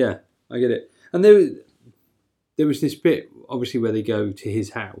 I get it. And there was this bit, obviously, where they go to his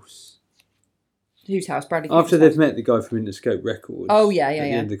house. Whose house? Bradley After Cooper's they've house. met the guy from Interscope Records. Oh, yeah. At the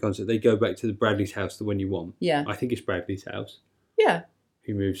end of the concert, they go back to the Bradley's house, the one you want. Yeah. I think it's Bradley's house. Yeah.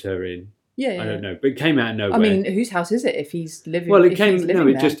 Who moves her in. Yeah. I don't know, but it came out of nowhere. I mean, whose house is it if he's living? Well, it if came. he's No,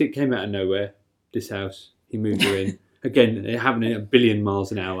 living it there? came out of nowhere. This house, he moved her in. Again, it happened at 1 billion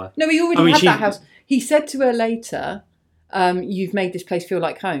miles an hour. No, he already had that house. He said to her later, you've made this place feel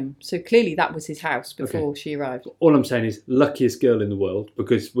like home. So clearly that was his house before she arrived. All I'm saying is luckiest girl in the world,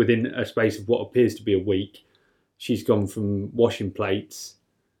 because within a space of what appears to be a week, she's gone from washing plates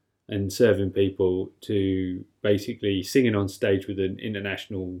and serving people to basically singing on stage with an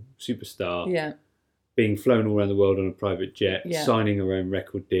international superstar. Yeah. Being flown all around the world on a private jet, Yeah. signing her own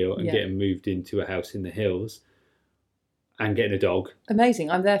record deal and Yeah. getting moved into a house in the hills and getting a dog.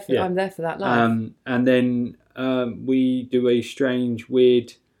 Amazing. I'm there for that life. And then we do a strange,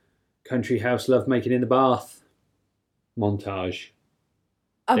 weird country house lovemaking in the bath montage.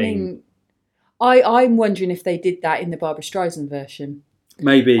 I mean, I'm wondering if they did that in the Barbra Streisand version.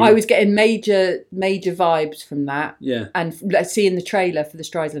 Maybe. I was getting major vibes from that. Yeah. And let's see in the trailer for the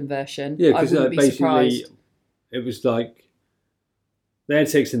Streisand version. Yeah, because basically surprised. It was like they had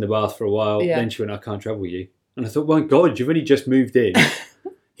sex in the bath for a while. Yeah. Then she went, "I can't travel with you." And I thought, my God, you've only just moved in.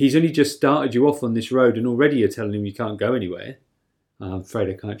 He's only just started you off on this road and already you're telling him you can't go anywhere. I'm afraid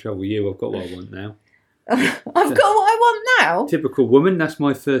I can't travel with you. I've got what I want now. I've got what I want now? Typical woman. That's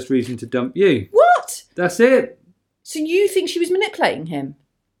my first reason to dump you. What? That's it. So you think she was manipulating him?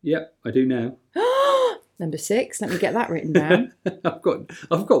 Yep, I do now. Number 6. Let me get that written down. I've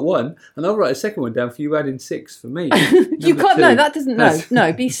got one, and I'll write a second one down for you adding 6 for me. You can't. 2. No, that doesn't.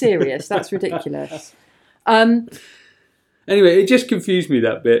 No, be serious. That's ridiculous. Anyway, it just confused me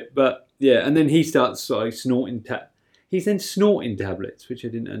that bit, but yeah, and then he starts snorting. He's then snorting tablets, which I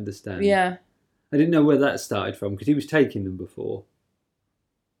didn't understand. Yeah. I didn't know where that started from because he was taking them before.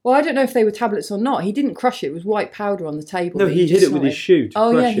 Well, I don't know if they were tablets or not. He didn't crush it. It was white powder on the table. No, he hit it with his shoe to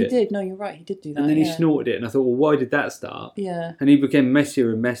crush he it. did. No, you're right. He did do that. And then he snorted it, and I thought, well, why did that start? Yeah. And he became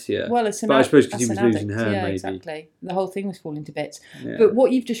messier and messier. Well, but I suppose because he was losing her, yeah, maybe. exactly. The whole thing was falling to bits. Yeah. But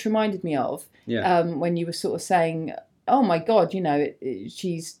what you've just reminded me of, Yeah. when you were sort of saying, "Oh my God,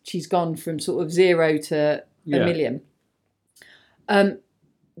 she's gone from sort of 0 to a million."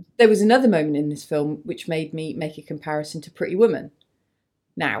 There was another moment in this film which made me make a comparison to Pretty Woman.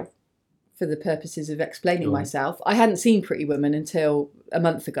 Now, for the purposes of explaining myself, I hadn't seen Pretty Woman until a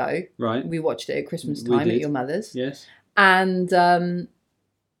month ago. Right. We watched it at Christmas time at your mother's. Yes. And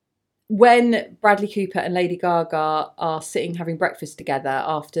when Bradley Cooper and Lady Gaga are sitting having breakfast together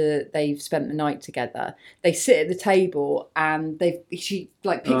after they've spent the night together, they sit at the table and she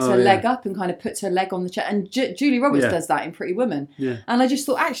picks her leg up and kind of puts her leg on the chair. And Julie Roberts does that in Pretty Woman. Yeah. And I just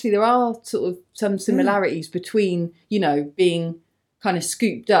thought, actually, there are sort of some similarities between, being kind of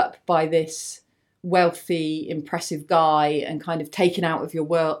scooped up by this wealthy, impressive guy and kind of taken out of your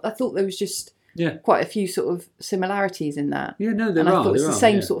world. I thought there was just quite a few sort of similarities in that. Yeah, no, there and are. I thought it's there the are,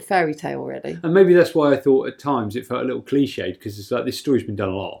 same sort of fairy tale, really. And maybe that's why I thought at times it felt a little cliched, because it's like this story's been done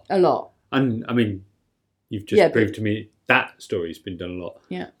a lot. A lot. And I mean, you've just proved to me that story's been done a lot.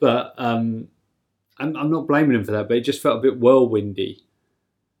 Yeah. But I'm not blaming him for that, but it just felt a bit whirlwindy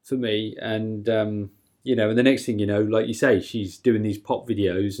for me. And and the next thing you know, like you say, she's doing these pop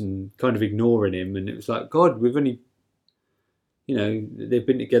videos and kind of ignoring him. And it was like, God, we've only, they've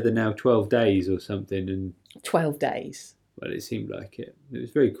been together now 12 days or something. And 12 days. Well, it seemed like it. It was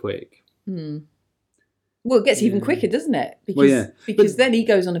very quick. Well, it gets even quicker, doesn't it? Because then he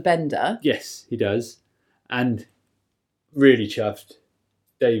goes on a bender. Yes, he does. And really chuffed,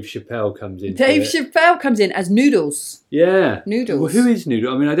 Dave Chappelle comes in. Dave Chappelle comes in as Noodles. Yeah. Noodles. Well, who is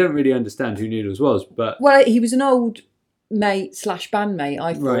Noodles? I mean, I don't really understand who Noodles was, but... Well, he was an old mate / bandmate,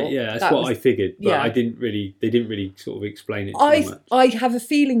 I thought. Right, yeah, that's what I figured. But they didn't really sort of explain it too much. I have a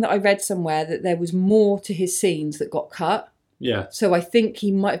feeling that I read somewhere that there was more to his scenes that got cut. Yeah. So I think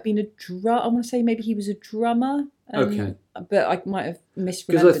he might have been I want to say maybe he was a drummer. Okay. But I might have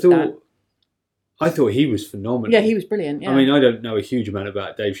misremembered because I thought he was phenomenal. Yeah, he was brilliant. Yeah. I mean, I don't know a huge amount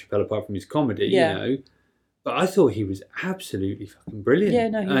about Dave Chappelle apart from his comedy, but I thought he was absolutely fucking brilliant. Yeah,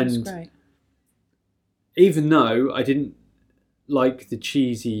 no, he was great. Even though I didn't like the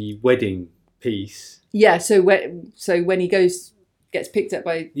cheesy wedding piece. Yeah, so when he gets picked up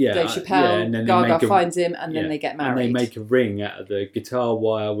by Dave Chappelle, and then Gaga finds him, and then they get married. And they make a ring out of the guitar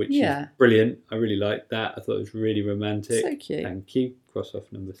wire, which is brilliant. I really liked that. I thought it was really romantic. So cute. Thank you. Cross off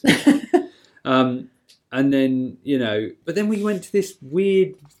number 6. And then, but then we went to this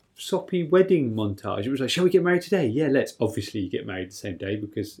weird soppy wedding montage. It was like, shall we get married today? Yeah, let's. Obviously, you get married the same day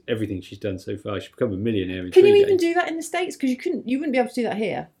because everything she's done so far, she's become a millionaire in 3 days. Can you even do that in the States? Because you wouldn't be able to do that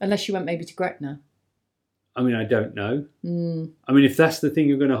here unless you went maybe to Gretna. I mean, I don't know. I mean, if that's the thing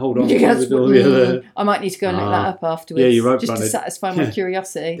you're going to hold on to with all the other... I might need to go and look that up afterwards. Yeah, you're right, just to satisfy my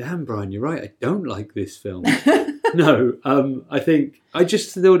curiosity. Damn, Brian, you're right. I don't like this film. No, I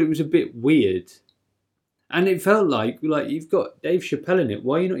just thought it was a bit weird. And it felt like you've got Dave Chappelle in it.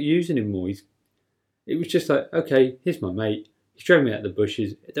 Why are you not using him more? It was just like, okay, here's my mate. He's dragged me out of the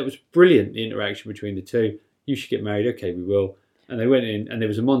bushes. That was brilliant, the interaction between the two. You should get married. Okay, we will. And they went in, and there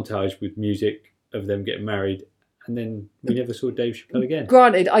was a montage with music of them getting married. And then we never saw Dave Chappelle again.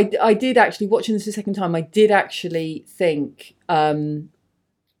 Granted, I did actually, watching this the second time, I did actually think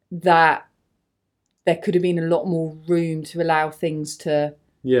that there could have been a lot more room to allow things to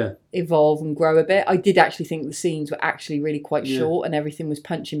evolve and grow a bit. I did actually think the scenes were actually really quite short and everything was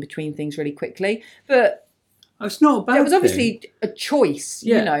punching between things really quickly. But it's not a bad it was thing. obviously a choice,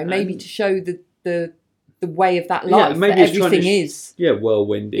 maybe to show the way of that life, maybe that everything is. Yeah,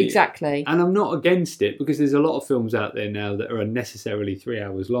 whirlwindy. Exactly. And I'm not against it, because there's a lot of films out there now that are unnecessarily 3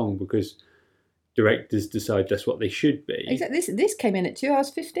 hours long because directors decide that's what they should be. Exactly. This came in at 2 hours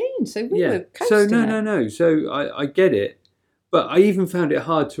 15, so we were coasting So it. no. So I get it. But I even found it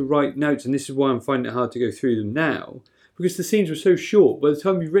hard to write notes, and this is why I'm finding it hard to go through them now, because the scenes were so short. By the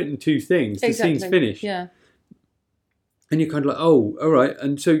time you've written two things, the scene's finished. Yeah. And you're kind of like, oh, all right.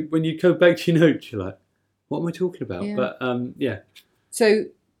 And so when you go back to your notes, you're like, what am I talking about? Yeah. But So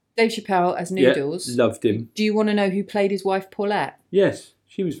Dave Chappelle as Noodles. Yeah, loved him. Do you want to know who played his wife Paulette? Yes,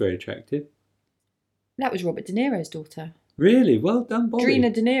 she was very attractive. That was Robert De Niro's daughter. Really? Well done, Bobby. Drina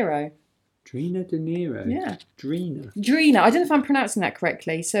De Niro. Drina De Niro. Yeah. Drina. I don't know if I'm pronouncing that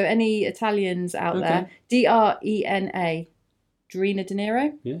correctly. So any Italians out there, Drena. Drina De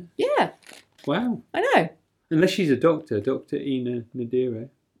Niro? Yeah. Yeah. Wow. I know. Unless she's a doctor, Dr. Ina Nadiro.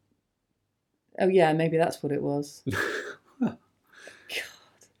 Oh yeah, maybe that's what it was. God.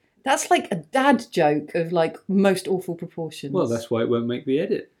 That's like a dad joke of like most awful proportions. Well, that's why it won't make the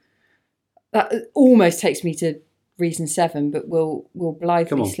edit. That almost takes me to reason 7, but we'll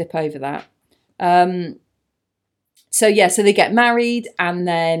blithely slip over that. So they get married, and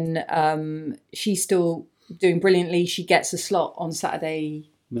then she's still doing brilliantly. She gets a slot on Saturday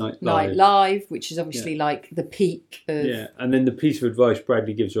Night Live, which is obviously like the peak of... Yeah, and then the piece of advice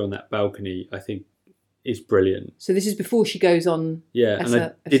Bradley gives her on that balcony, I think, is brilliant. So this is before she goes on... Yeah, and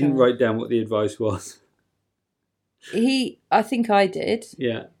I didn't write down what the advice was. I think I did.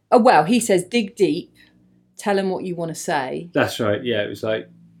 Yeah. Oh, well, he says, dig deep, tell him what you want to say. That's right, yeah. It was like,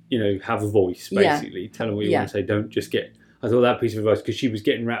 have a voice, basically. Tell him what you want to say. Don't just get... I thought that piece of advice, because she was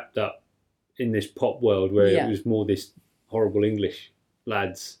getting wrapped up in this pop world where it was more this horrible English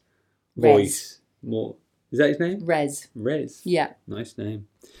lad's voice. More... Is that his name? Rez. Yeah. Nice name.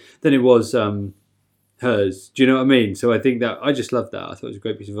 Then it was hers. Do you know what I mean? So I think that... I just loved that. I thought it was a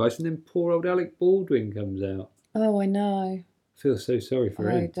great piece of advice. And then poor old Alec Baldwin comes out. Oh, I know. I feel so sorry for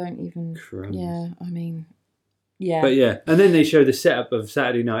him. I don't even... Crumbs. Yeah, I mean... Yeah. But yeah, and then they show the setup of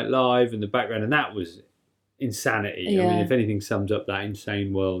Saturday Night Live and the background, and that was insanity. Yeah. I mean, if anything sums up that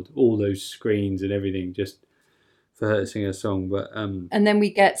insane world, all those screens and everything, just for her to sing a song. But and then we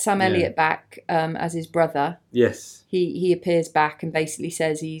get Sam Elliott back as his brother. Yes. He appears back and basically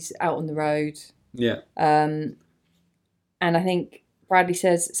says he's out on the road. Yeah. And I think Bradley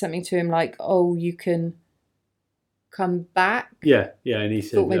says something to him like, "Oh, you can come back." Yeah, and he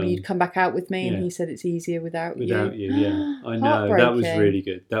said, thought maybe you'd come back out with me, and he said it's easier without you. Yeah. I know, that was really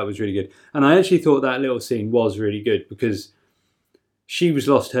good. And I actually thought that little scene was really good, because she was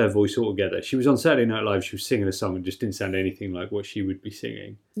lost her voice altogether. She was on Saturday Night Live, she was singing a song and just didn't sound anything like what she would be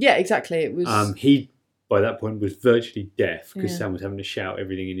singing. Yeah, exactly. It was... he, by that point, was virtually deaf, because Sam was having to shout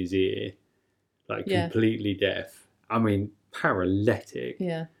everything in his ear. Like, completely deaf. I mean, paralytic.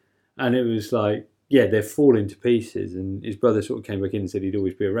 Yeah. And it was like, yeah, they're falling to pieces, and his brother sort of came back in and said he'd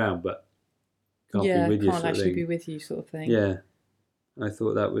always be around, but can't be with you. Can't actually be with you, sort of thing. Yeah, I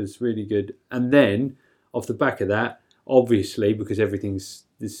thought that was really good. And then, off the back of that, obviously, because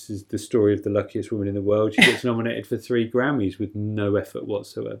this is the story of the luckiest woman in the world, she gets nominated for 3 Grammys with no effort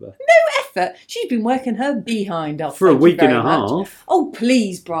whatsoever. No effort? She's been working her behind off for a week and a half. Oh,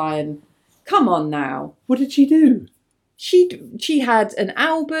 please, Brian. Come on now. What did she do? She had an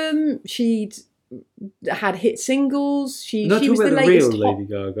album. She'd had hit singles. She was the latest real Lady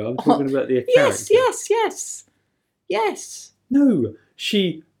Gaga. I'm talking about the character. Yes. No,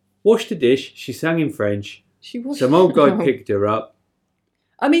 she washed a dish. She sang in French. Some old guy picked her up.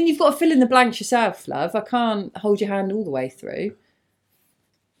 I mean, you've got to fill in the blanks yourself, love. I can't hold your hand all the way through.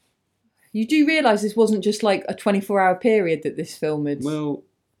 You do realise this wasn't just like a 24-hour period that this film had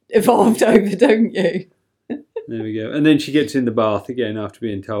evolved over, don't you? There we go. And then she gets in the bath again after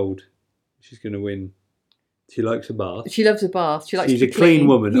being told she's going to win. She likes a bath. She loves a bath. She's a clean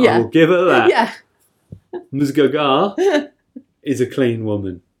woman. Yeah. I will give her that. Yeah. Ms. Gaga is a clean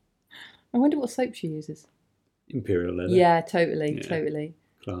woman. I wonder what soap she uses. Imperial Leather. Yeah, totally.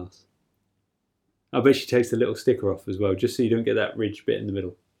 Class. I bet she takes the little sticker off as well, just so you don't get that ridged bit in the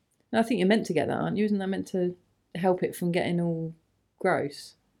middle. No, I think you're meant to get that, aren't you? Isn't that meant to help it from getting all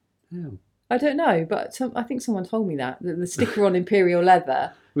gross? How? I don't know, but I think someone told me that the sticker on Imperial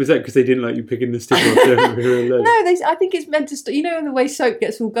Leather. Was that because they didn't like you picking the sticker off the Imperial Leather? No, I think it's meant to. You know, in the way soap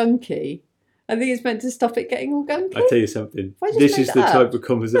gets all gunky. I think it's meant to stop it getting all gunky. I'll tell you something. This is the type of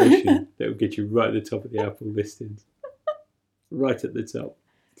conversation that will get you right at the top of the Apple listings. Right at the top.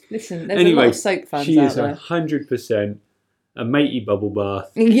 Listen, there's a lot of soap fans she out is there. 100% a matey bubble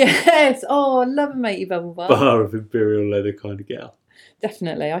bath. Yes. Oh, I love a matey bubble bath. Bar of Imperial Leather kind of gal.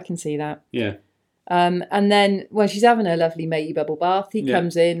 Definitely, I can see that. Yeah. And then when she's having her lovely matey bubble bath, he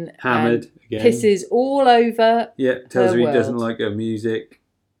comes in, hammered and again, pisses all over. Yeah, tells her he world. doesn't like her music,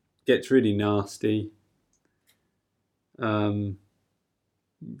 gets really nasty.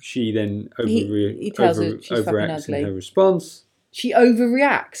 She then he tells her she's fucking overacts ugly. in her response. She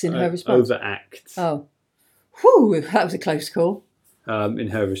overreacts in her response. Overacts. Oh, whew, that was a close call. In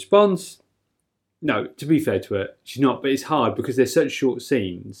her response. No, to be fair to her, she's not. But it's hard because they're such short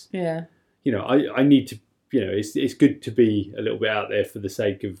scenes. Yeah. You know, I need to. You know, it's good to be a little bit out there for the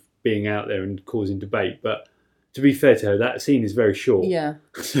sake of being out there and causing debate. But to be fair to her, that scene is very short. Yeah.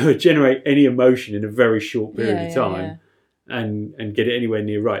 So generate any emotion in a very short period of time. Yeah. And get it anywhere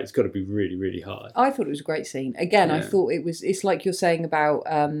near right, it's got to be really, really hard. I thought it was a great scene. Again, I thought it's like you're saying about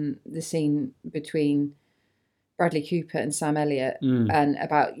the scene between Bradley Cooper and Sam Elliott and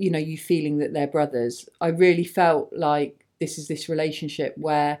about, you know, you feeling that they're brothers. I really felt like this relationship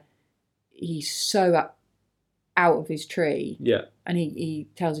where he's so out of his tree. Yeah. And he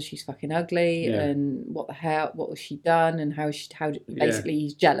tells her she's fucking ugly and what the hell, what has she done and how basically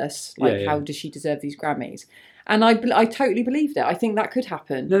he's jealous. Like, how does she deserve these Grammys? And I totally believed it. I think that could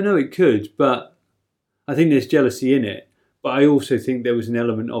happen. No, it could, but I think there's jealousy in it. But I also think there was an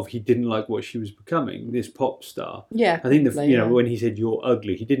element of he didn't like what she was becoming, this pop star. Yeah, I think when he said you're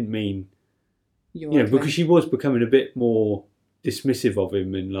ugly, he didn't mean you're ugly. Because she was becoming a bit more dismissive of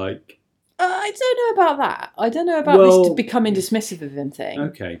him and like. I don't know about that. I don't know about this becoming dismissive of him thing.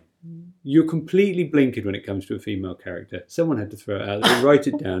 Okay. You're completely blinkered when it comes to a female character. Someone had to throw it out there. Write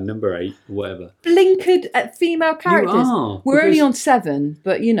it down, number 8 or whatever. Blinkered at female characters. You are, We're only on 7,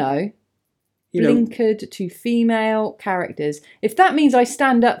 but blinkered to female characters. If that means I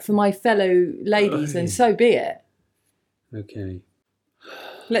stand up for my fellow ladies, then so be it. Okay.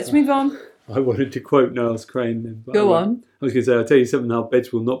 Let's move on. I wanted to quote Niles Crane then. But Go on. I was going to say, I'll tell you something, our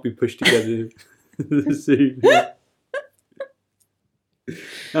beds will not be pushed together soon.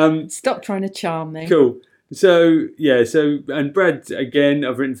 Stop trying to charm me. Cool. So, and Brad, again,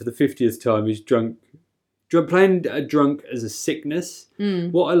 I've written for the 50th time, is drunk. Playing a drunk as a sickness.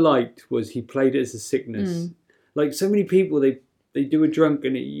 What I liked was he played it as a sickness. Like so many people, they do a drunk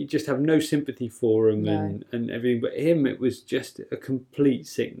and you just have no sympathy for him and everything. But him, it was just a complete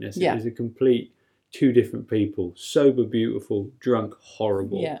sickness. Yeah. It was a complete two different people. Sober, beautiful, drunk,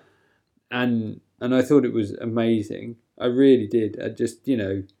 horrible. Yeah. And I thought it was amazing. I really did. I just,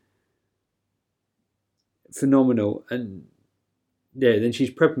 phenomenal. And yeah, then she's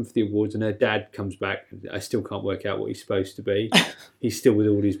prepping for the awards and her dad comes back. I still can't work out what he's supposed to be. He's still with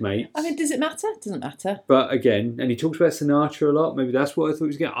all his mates. I mean, does it matter? It doesn't matter. But again, and he talks about Sinatra a lot. Maybe that's what I thought he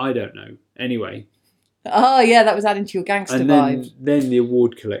was getting. I don't know. Anyway. Oh, yeah, that was adding to your gangster vibe. And then the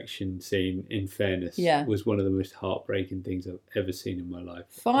award collection scene, in fairness, was one of the most heartbreaking things I've ever seen in my life.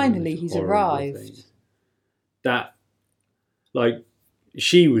 Finally, he's arrived. Things. That, like,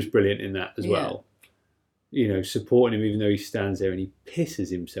 she was brilliant in that as well. Supporting him even though he stands there and he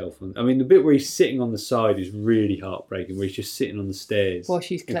pisses himself on. I mean, the bit where he's sitting on the side is really heartbreaking, where he's just sitting on the stairs while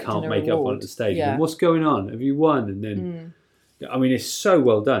she's collecting and can't her make award. up on the stage. Yeah. And what's going on? Have you won? And then, I mean, it's so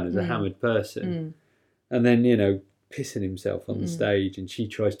well done as a hammered person. And then, pissing himself on the stage, and she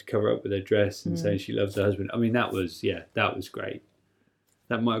tries to cover up with her dress and saying she loves her husband. I mean, that was great.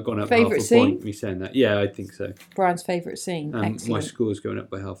 That might have gone up favourite half a scene? point, me saying that. Yeah, I think so. Favourite favourite scene. Excellent. My score's going up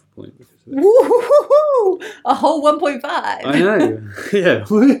by half a point because of it. Woo-hoo-hoo-hoo! A whole 1.5. I know. Yeah.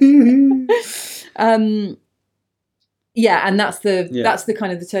 Yeah, and that's the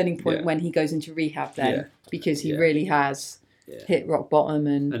kind of the turning point when he goes into rehab then, because he really has hit rock bottom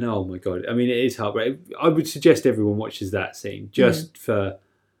and oh my God, I mean, it is heartbreaking. I would suggest everyone watches that scene just for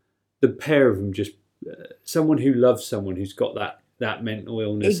the pair of them, just someone who loves someone who's got that mental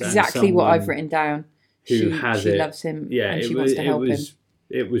illness. Exactly what I've written down. She loves him and she wants to help him.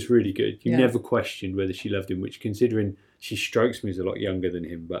 It was really good. You never questioned whether she loved him, which, considering she strikes me as a lot younger than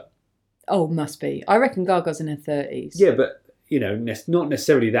him, but... Oh, must be. I reckon Gaga's in her 30s. Yeah, but, not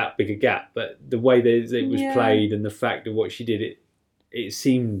necessarily that big a gap, but the way that it was played and the fact of what she did, it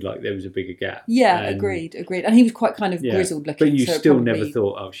seemed like there was a bigger gap. Yeah, And, agreed. And he was quite kind of grizzled looking. But you so still probably... never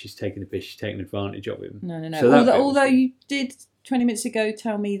thought, oh, she's taking the piss, she's taking advantage of him. No. So although you did 20 minutes ago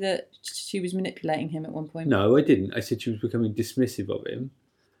tell me that she was manipulating him at one point. No, I didn't. I said she was becoming dismissive of him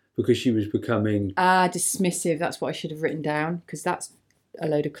because she was becoming... dismissive. That's what I should have written down, because that's a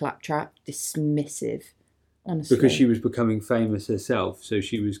load of claptrap. Dismissive, honestly. Because she was becoming famous herself, so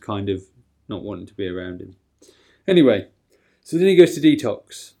she was kind of not wanting to be around him. Anyway, so then he goes to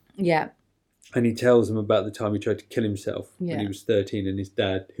detox. Yeah. And he tells them about the time he tried to kill himself when he Yeah. was 13 and his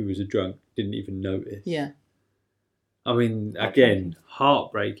dad, who was a drunk, didn't even notice. Yeah. I mean, again,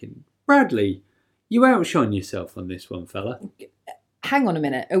 heartbreaking. Bradley, you outshine yourself on this one, fella. Hang on a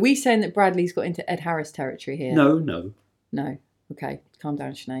minute. Are we saying that Bradley's got into Ed Harris territory here? No. No. Okay. Calm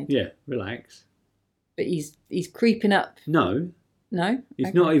down, Sinead. Yeah, relax. But he's creeping up. No. No? He's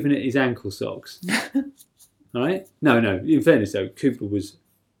Okay. not even at his ankle socks. All right? No. In fairness, though, Cooper was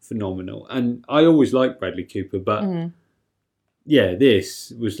phenomenal. And I always liked Bradley Cooper, but yeah,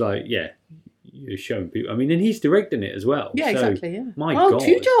 this was like, yeah, you're showing people. I mean, and he's directing it as well. Yeah, so, exactly, yeah. My God.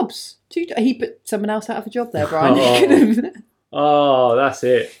 2 jobs. He put someone else out of a job there, Brian. He could have... Oh, that's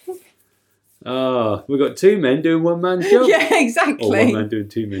it. Oh, we've got 2 men doing one man's job. Yeah, exactly. Or 1 man doing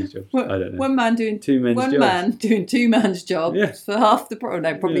 2 men's jobs. I don't know. One man doing 2 men's one jobs. man doing 2 man's job for half the price.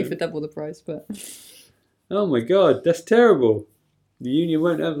 No, probably Yeah. for double the price, but... Oh my God, that's terrible. The union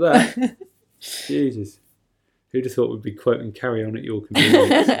won't have that. Jesus. Who'd have thought we'd be quoting Carry On at Your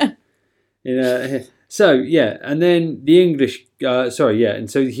Convenience? So, yeah, and then the English... and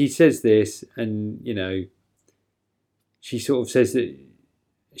so he says this, and, she sort of says that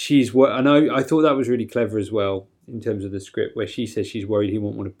she's... And I thought that was really clever as well, in terms of the script, where she says she's worried he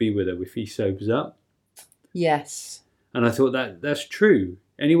won't want to be with her if he sobers up. Yes. And I thought that's true.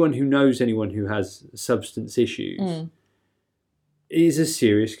 Anyone who knows anyone who has substance issues is a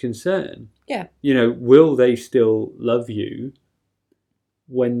serious concern. Yeah. Will they still love you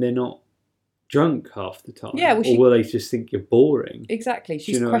when they're not drunk half the time? Yeah, or will they just think you're boring? Exactly.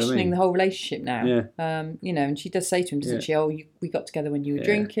 She's you know what I questioning mean? the whole relationship now. Yeah. And she does say to him, doesn't she? Oh, we got together when you were Yeah.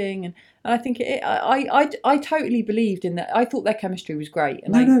 drinking, and I think I totally believed in that. I thought their chemistry was great,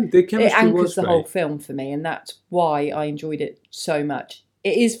 and No, the chemistry it anchors was the great. whole film for me, and that's why I enjoyed it so much.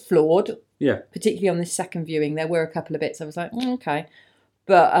 It is flawed, Yeah. particularly on this second viewing. There were a couple of bits I was like, okay,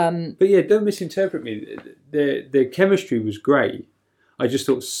 but yeah, don't misinterpret me. Their chemistry was great. I just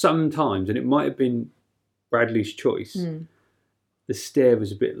thought sometimes, and it might have been Bradley's choice, the stare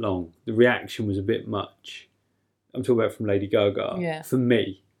was a bit long. The reaction was a bit much. I'm talking about from Lady Gaga. Yeah. For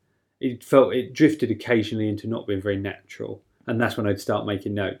me, it drifted occasionally into not being very natural. And that's when I'd start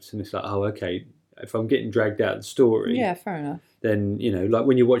making notes. And it's like, oh, okay, if I'm getting dragged out of the story, yeah, fair enough. then, like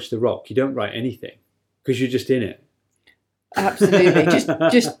when you watch The Rock, you don't write anything because you're just in it. Absolutely. just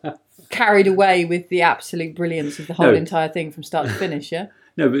carried away with the absolute brilliance of the whole No. entire thing from start to finish, yeah?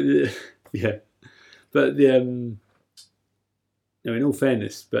 No, but yeah. But in all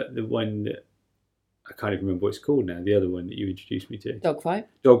fairness, but the one that I can't even remember what it's called now, the other one that you introduced me to,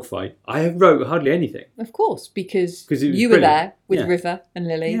 Dogfight, I wrote hardly anything. Of course, because it was you were brilliant. there with Yeah. River and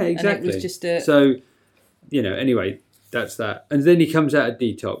Lily. Yeah, exactly. And it was just a... So, anyway, that's that. And then he comes out of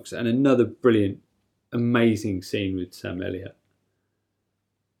detox, and another brilliant, amazing scene with Sam Elliott,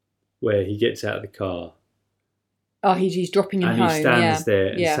 where he gets out of the car. Oh, he's dropping him and home. he stands there,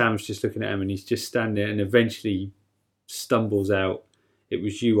 and Yeah. Sam's just looking at him, and he's just standing there, and eventually stumbles out, "It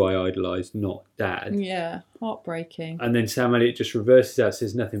was you I idolised, not Dad." Yeah, heartbreaking. And then Sam Elliott just reverses out,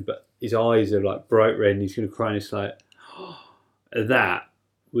 says nothing, but his eyes are like bright red, and he's going to cry, and it's like, that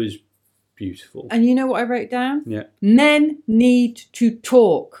was beautiful. And you know what I wrote down? Yeah. Men need to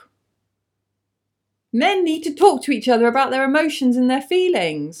talk. Men need to talk to each other about their emotions and their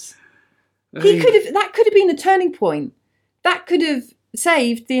feelings. That could have been a turning point. That could have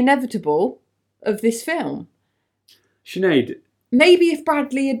saved the inevitable of this film. Sinead, Maybe if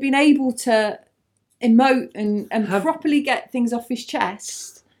Bradley had been able to emote and properly get things off his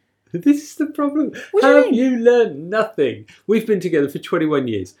chest. this is the problem. What do you Have mean? you learned nothing? We've been together for 21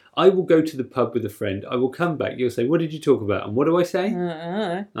 years. I will go to the pub with a friend. I will come back. You'll say, "What did you talk about?" And what do I say?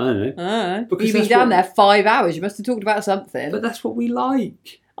 I don't know. Because You've been that's down what- there 5 hours. You must have talked about something. But that's what we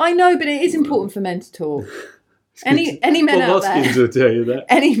like. I know, but it is important for men to talk. Any men Bob out Hoskins there? will tell you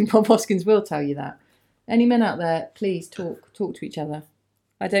that. Bob Hoskins will tell you that. Any men out there, please talk to each other.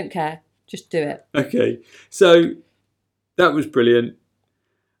 I don't care. Just do it. Okay, so that was brilliant.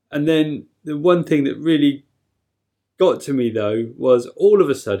 And then the one thing that really got to me, though, was all of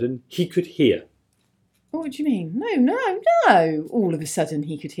a sudden he could hear. What do you mean? No. All of a sudden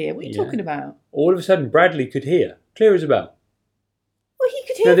he could hear. What are you talking about? All of a sudden Bradley could hear. Clear as a bell. he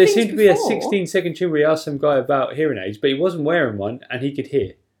could hear No, there things seemed to be a before. 16-second tune where he asked some guy about hearing aids, but he wasn't wearing one, and he could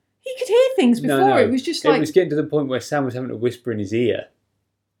hear. He could hear things before. No. It was just like... It was getting to the point where Sam was having to whisper in his ear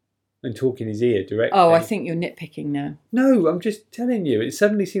and talk in his ear directly. Oh, I think you're nitpicking now. No, I'm just telling you. It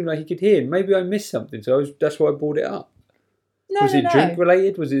suddenly seemed like he could hear. Maybe I missed something, so that's why I brought it up. Was it drink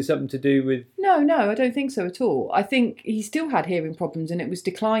related? Was it something to do with... No, I don't think so at all. I think he still had hearing problems and it was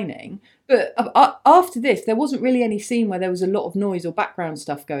declining. But after this, there wasn't really any scene where there was a lot of noise or background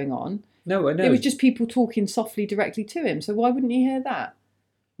stuff going on. No, I know. It was just people talking softly directly to him. So why wouldn't you hear that?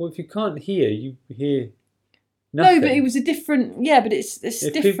 Well, if you can't hear, you hear nothing. No, but it was a different... Yeah, but it's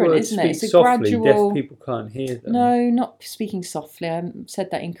if different, isn't it? Speak It's a softly, gradual... deaf people can't hear them. No, not speaking softly. I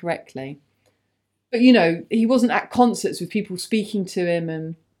said that incorrectly. But, you know, he wasn't at concerts with people speaking to him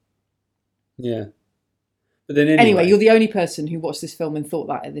and... Yeah. But then Anyway, you're the only person who watched this film and thought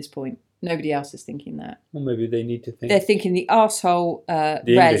that at this point. Nobody else is thinking that. Well, maybe they need to think. They're thinking the arsehole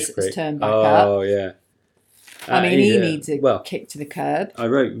the Rez English prick. has turned back up. Oh, yeah. I mean, he needs a kick to the curb. I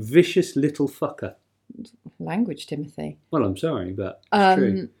wrote, vicious little fucker. Language, Timothy. Well, I'm sorry, but it's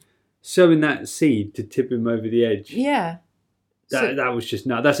true. Sowing that seed to tip him over the edge. Yeah. That was just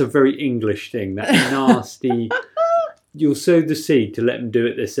that's a very English thing. That nasty. You'll sow the seed to let them do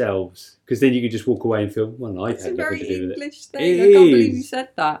it themselves, because then you could just walk away and feel, well, I had nothing to do with it. It's a very English thing. I can't believe you said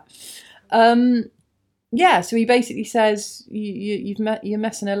that. Yeah. So he basically says you're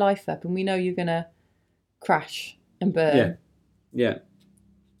messing her life up, and we know you're gonna crash and burn.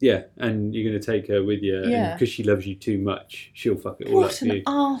 Yeah, and you're going to take her with you, and because she loves you too much, she'll fuck it all up for you.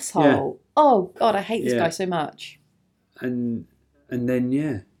 What an arsehole. Yeah. Oh, God, I hate this guy so much. And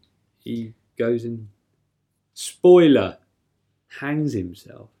then, he goes and, spoiler, hangs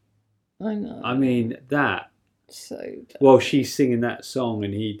himself. I know. I mean, that. So bad. While she's singing that song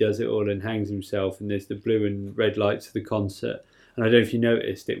and he does it all and hangs himself, and there's the blue and red lights of the concert. And I don't know if you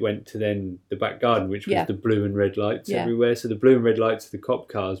noticed, it went to then the back garden, which was the blue and red lights everywhere. So the blue and red lights of the cop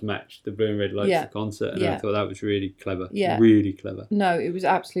cars matched the blue and red lights of the concert. And I thought that was really clever. Yeah. Really clever. No, it was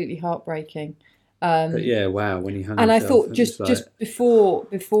absolutely heartbreaking. But wow, when he hung and himself. I thought just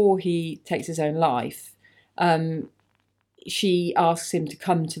before he takes his own life, she asks him to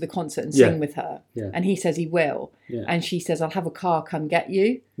come to the concert and sing with her. Yeah. And he says he will. Yeah. And she says, I'll have a car come get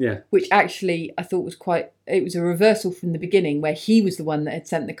you. Yeah. Which actually I thought was it was a reversal from the beginning, where he was the one that had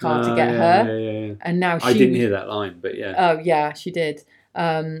sent the car to get her. Yeah. And now I didn't hear that line, but yeah. Oh, yeah, she did.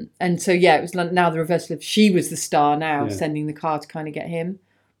 And so, it was now the reversal of she was the star now, sending the car to kind of get him.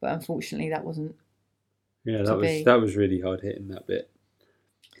 But unfortunately, that wasn't. Yeah, that was really hard hitting, that bit.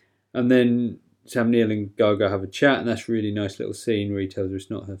 And then Sam Neill and Gaga have a chat, and that's a really nice little scene where he tells her it's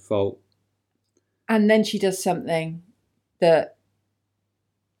not her fault. And then she does something that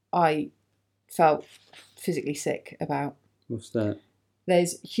I felt physically sick about. What's that?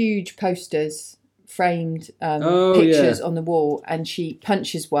 There's huge posters, framed pictures on the wall, and she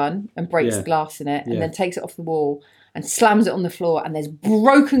punches one and breaks the glass in it, and then takes it off the wall and slams it on the floor, and there's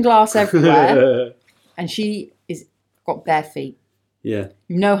broken glass everywhere. And she got bare feet. Yeah.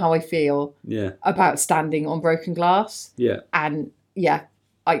 You know how I feel about standing on broken glass. Yeah. And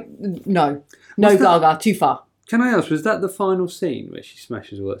no, Gaga, too far. Can I ask, was that the final scene where she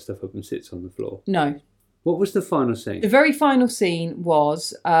smashes all that stuff up and sits on the floor? No. What was the final scene? The very final scene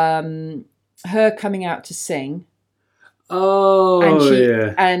was her coming out to sing. Oh,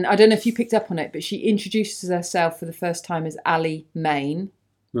 And I don't know if you picked up on it, but she introduces herself for the first time as Ali Main.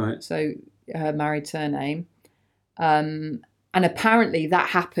 Right. So her married surname. And apparently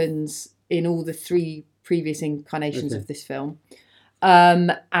that happens in all the 3 previous incarnations of this film.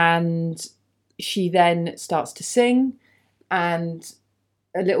 And she then starts to sing, and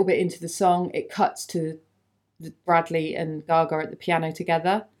a little bit into the song, it cuts to Bradley and Gaga at the piano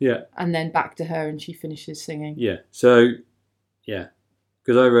together. Yeah. And then back to her, and she finishes singing. Yeah. So,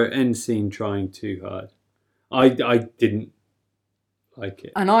 because I wrote end scene trying too hard. I didn't like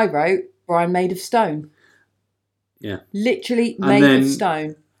it. And I wrote Brian made of stone. Yeah. Literally made of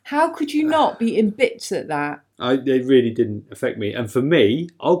stone. How could you not be in bits at that? It really didn't affect me. And for me,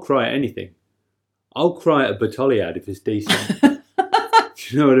 I'll cry at anything. I'll cry at a Batoliad if it's decent. Do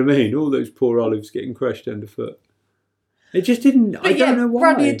you know what I mean? All those poor olives getting crushed underfoot. It just didn't. I don't know why.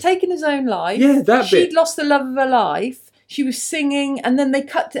 Bradley had taken his own life. Yeah, that She'd bit. lost the love of her life. She was singing, and then they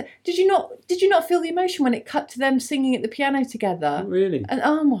cut to. Did you not feel the emotion when it cut to them singing at the piano together? Not really. And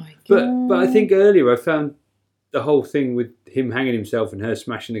oh my god! But I think earlier I found the whole thing with him hanging himself and her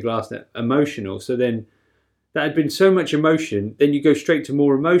smashing the glass emotional. So then that had been so much emotion. Then you go straight to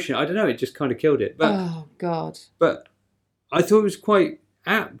more emotion. I don't know. It just kind of killed it. But, oh god! But I thought it was quite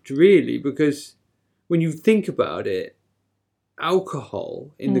apt, really, because when you think about it,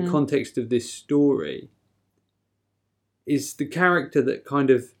 alcohol in the context of this story is the character that kind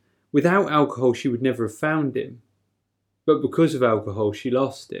of, without alcohol, she would never have found him. But because of alcohol, she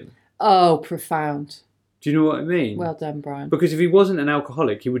lost him. Oh, profound. Do you know what I mean? Well done, Brian. Because if he wasn't an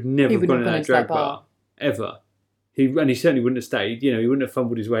alcoholic, he would never have gone in that drag bar. Ever. He certainly wouldn't have stayed. You know, he wouldn't have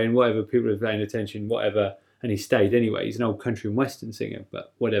fumbled his way in, whatever, people were paying attention, whatever. And he stayed anyway. He's an old country and western singer,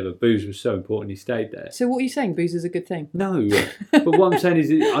 but whatever. Booze was so important, he stayed there. So what are you saying? Booze is a good thing? No. But what I'm saying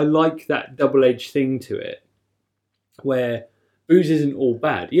is I like that double-edged thing to it, where booze isn't all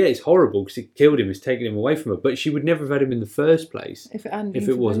bad. Yeah, it's horrible because it killed him, it's taken him away from her, but she would never have had him in the first place if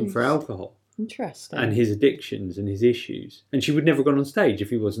it wasn't for alcohol. Interesting. And his addictions and his issues. And she would never have gone on stage if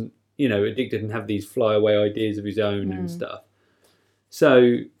he wasn't, you know, addicted and have these flyaway ideas of his own and stuff.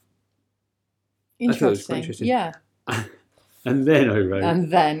 So... Interesting. I thought it was quite interesting. Yeah. And then I wrote...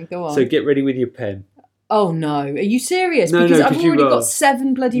 And then, go on. So get ready with your pen. Oh, no. Are you serious? No, because no, I've already got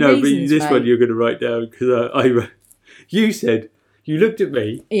 7 bloody reasons, No, but this mate. one you're going to write down because I wrote... You said, you looked at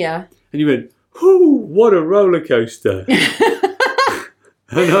me... Yeah. And you went, whoo, what a roller coaster.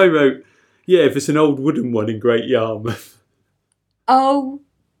 And I wrote, yeah, if it's an old wooden one in Great Yarmouth. Oh,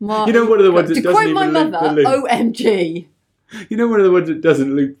 my... You know one of the ones that to doesn't quote even my loop mother, the loop. OMG. You know one of the ones that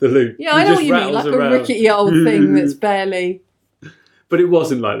doesn't loop the loop. Yeah, I know what you mean, like a rickety old thing that's barely... But it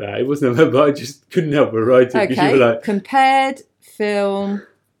wasn't like that. It wasn't like that, but I just couldn't help but write it because you were like... Compared film...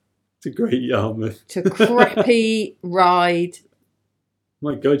 To Great Yarmouth. To crappy ride...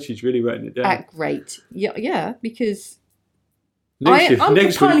 My God, she's really writing it down. At great. Yeah, because...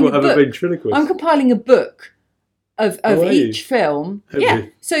 Next week we'll have a ventriloquist. I'm compiling a book of each film. Have yeah.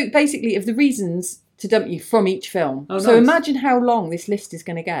 you? So basically of the reasons to dump you from each film. Oh, so nice. imagine how long this list is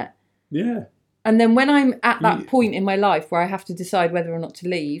going to get. Yeah. And then when I'm at that point in my life where I have to decide whether or not to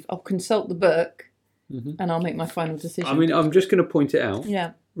leave, I'll consult the book and I'll make my final decision. I mean, I'm just going to point it out.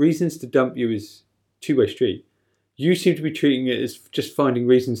 Yeah. Reasons to dump you is two-way street. You seem to be treating it as just finding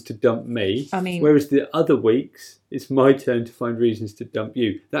reasons to dump me. I mean... Whereas the other weeks, it's my turn to find reasons to dump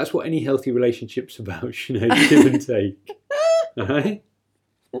you. That's what any healthy relationship's about, Sinead. Give and take. All right?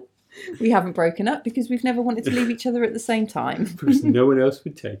 We haven't broken up because we've never wanted to leave each other at the same time. Because no one else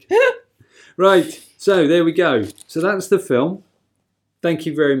would take it. Right, so there we go. So that's the film. Thank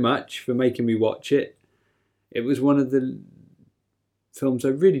you very much for making me watch it. It was one of the films I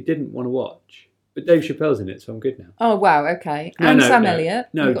really didn't want to watch. But Dave Chappelle's in it, so I'm good now. Oh, wow, okay. And Sam Elliott.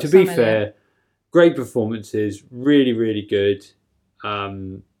 No, to be fair, great performances, really, really good.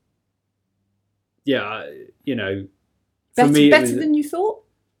 Yeah, you know, for me... Better than you thought?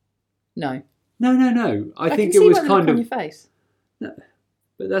 No. No. I think can it was see kind on of... your face. No,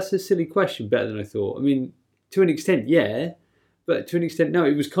 but that's a silly question, better than I thought. I mean, to an extent, yeah. But to an extent, no.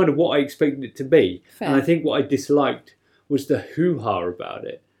 It was kind of what I expected it to be. Fair. And I think what I disliked was the hoo-ha about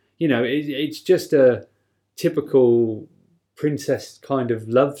it. You know, it's just a typical princess kind of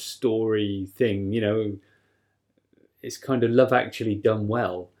love story thing, you know. It's kind of Love Actually done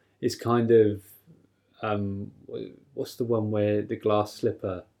well. It's kind of, what's the one where the glass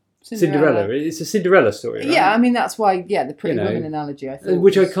slipper... Cinderella. It's a Cinderella story, right? Yeah, I mean, that's why, the Pretty Woman analogy, I thought.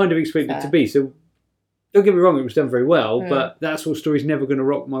 Which I kind of expected it to be. So, don't get me wrong, it was done very well, Yeah. but that sort of story's never going to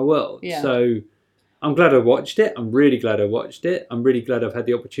rock my world. Yeah. So, I'm glad I watched it. I'm really glad I watched it. I'm really glad I've had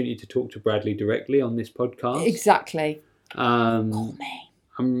the opportunity to talk to Bradley directly on this podcast. Exactly. Call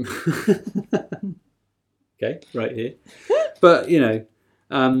me. Okay, right here. But, you know...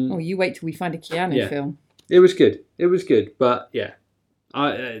 Oh, you wait till we find a Keanu film. It was good. But, yeah.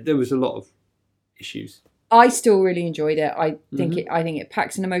 There was a lot of issues. I still really enjoyed it. I think it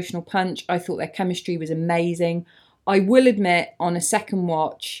packs an emotional punch. I thought their chemistry was amazing. I will admit, on a second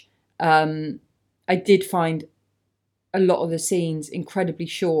watch, I did find a lot of the scenes incredibly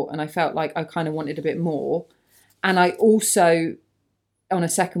short, and I felt like I kind of wanted a bit more. And I also, on a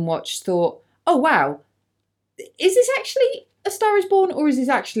second watch, thought, oh wow, is this actually A Star Is Born, or is this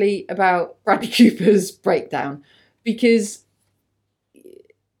actually about Bradley Cooper's breakdown? Because,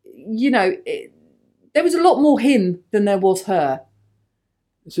 you know, there was a lot more him than there was her.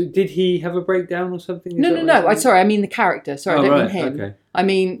 So did he have a breakdown or something? No. Sorry, I mean the character. Sorry, I don't mean him. Okay. I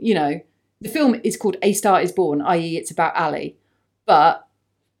mean, you know, the film is called A Star Is Born, i.e. it's about Ali. But,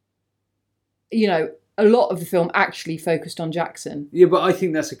 you know, a lot of the film actually focused on Jackson. Yeah, but I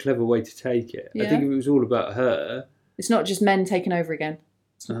think that's a clever way to take it. Yeah. I think if it was all about her... It's not just men taking over again.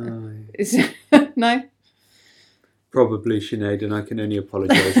 It's, no? Probably, Sinead, and I can only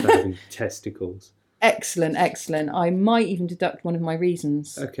apologise for having testicles. Excellent. I might even deduct one of my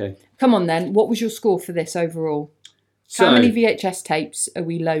reasons. Okay. Come on then, what was your score for this overall? How many VHS tapes are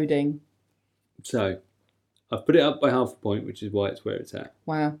we loading? So, I've put it up by half a point, which is why it's where it's at.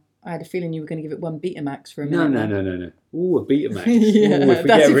 Wow. I had a feeling you were going to give it 1 Betamax for a No, minute. no. Ooh, a Betamax. Yeah, Ooh, if we that's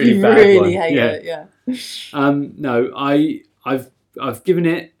get a if really you bad really one. hate it. Yeah. No, I've given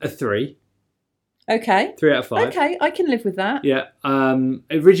it a 3. Okay. 3 out of 5. Okay, I can live with that. Yeah.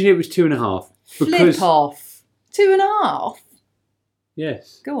 Originally it was 2.5. Flip off. 2.5.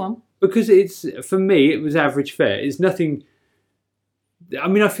 Yes. Go on. Because it's, for me, it was average fare. It's nothing. I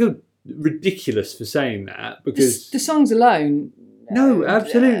mean, I feel ridiculous for saying that because The songs alone. No,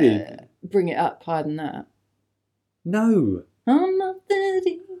 absolutely. Bring it up higher than that. No. I'm not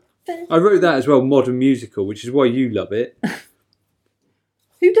the I wrote that as well, modern musical, which is why you love it.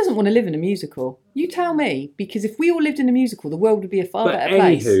 Who doesn't want to live in a musical? You tell me, because if we all lived in a musical, the world would be a far better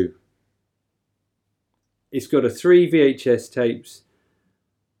place. Anywho, it's got 3 VHS tapes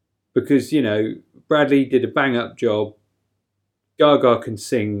because, you know, Bradley did a bang-up job. Gaga can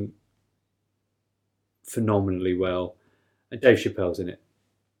sing phenomenally well. And Dave Chappelle's in it.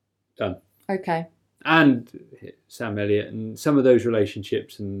 Done. Okay. And Sam Elliott and some of those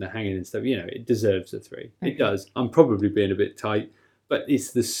relationships and the hanging and stuff, you know, it deserves a 3. Okay. It does. I'm probably being a bit tight, but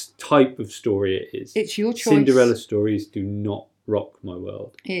it's this type of story it is. It's your choice. Cinderella stories do not rock my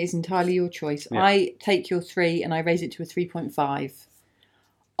world. It is entirely your choice. Yeah. I take your 3 and I raise it to a 3.5.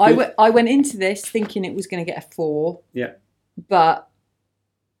 I went into this thinking it was going to get a 4. Yeah. But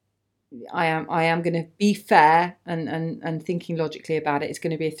I am going to be fair and thinking logically about it. It's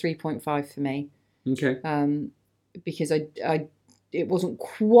going to be a 3.5 for me. Okay. Because it wasn't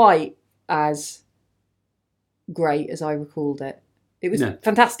quite as great as I recalled it. It was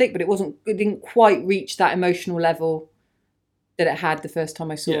fantastic, but it didn't quite reach that emotional level that it had the first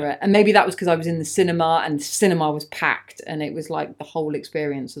time I saw it. And maybe that was because I was in the cinema and the cinema was packed and it was like the whole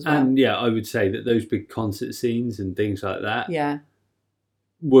experience as well. And yeah, I would say that those big concert scenes and things like that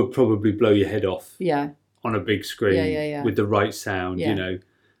would probably blow your head off on a big screen with the right sound, you know.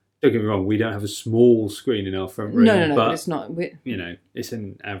 Don't get me wrong, we don't have a small screen in our front room. No, but it's not. You know, it's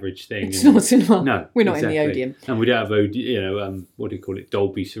an average thing. It's not cinema. No, we're not exactly. in the Odeon. And we don't have, you know, what do you call it,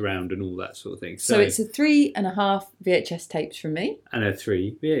 Dolby Surround and all that sort of thing. So it's a 3.5 VHS tapes from me. And a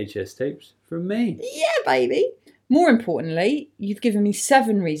 3 VHS tapes from me. Yeah, baby. More importantly, you've given me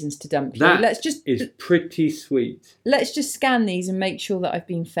 7 reasons to dump you. That is pretty sweet. Let's just scan these and make sure that I've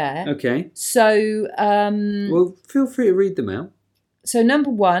been fair. Okay. So, well, feel free to read them out. So, number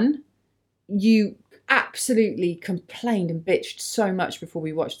 1, you absolutely complained and bitched so much before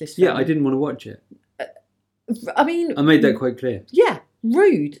we watched this film. Yeah, I didn't want to watch it. I mean, I made that quite clear. Yeah,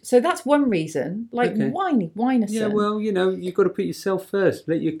 rude. So that's one reason. Like, whinerson. Yeah, well, you know, you've got to put yourself first.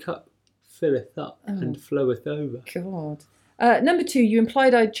 Let your cup filleth up and floweth over. God. Number 2, you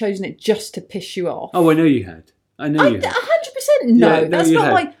implied I'd chosen it just to piss you off. Oh, I know you had. I know you had. 100% no. Yeah, that's you not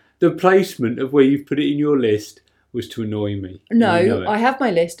had. my... The placement of where you've put it in your list was to annoy me. No, you know I have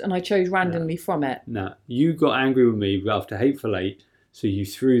my list and I chose randomly from it. No, you got angry with me after Hateful Eight, so you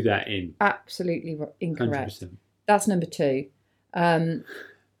threw that in. Absolutely incorrect. 100%. That's number 2.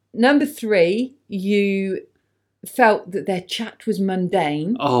 Number 3, you felt that their chat was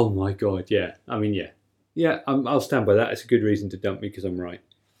mundane. Oh my God, yeah. I mean, yeah. Yeah, I'll stand by that. It's a good reason to dump me because I'm right.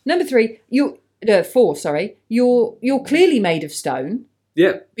 Number 3, 4, sorry. You're clearly made of stone.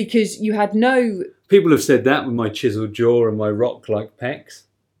 Yep. Because you had no... People have said that with my chiseled jaw and my rock-like pecs.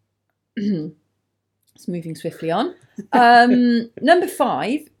 It's moving swiftly on. Number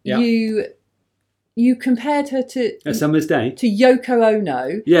 5, you compared her to... A Summer's Day? To Yoko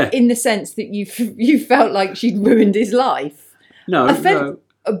Ono. Yeah. In the sense that you felt like she'd ruined his life. No.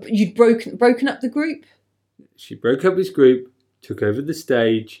 You'd broken up the group? She broke up his group, took over the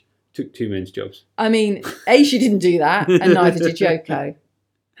stage, took 2 men's jobs. I mean, A, she didn't do that, and neither did Yoko.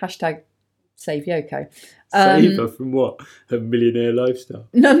 Hashtag save Yoko. Save her from what? Her millionaire lifestyle.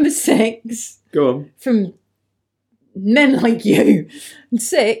 Number 6. Go on. From men like you.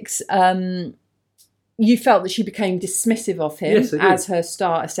 6, you felt that she became dismissive of him as her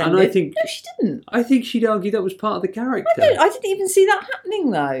star ascended. And I think, no, she didn't. I think she'd argue that was part of the character. I didn't even see that happening,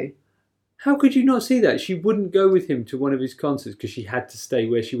 though. How could you not see that? She wouldn't go with him to one of his concerts because she had to stay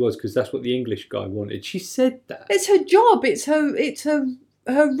where she was because that's what the English guy wanted. She said that. It's her job. It's her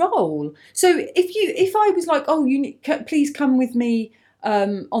role. So if I was like, oh, please come with me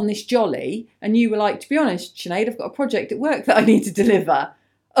on this jolly, and you were like, to be honest, Sinead, I've got a project at work that I need to deliver.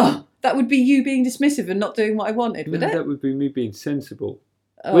 Oh, that would be you being dismissive and not doing what I wanted, would it? That would be me being sensible.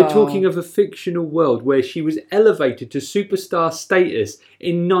 We're talking of a fictional world where she was elevated to superstar status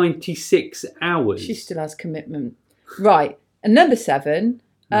in 96 hours. She still has commitment. Right. And number 7,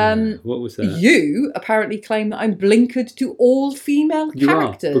 What was that? You apparently claim that I'm blinkered to all female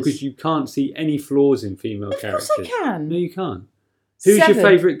characters. You are, because you can't see any flaws in female characters. Of course I can. No, you can't. Who's your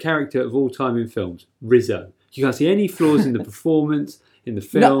favourite character of all time in films? Rizzo. You can't see any flaws in the performance, in the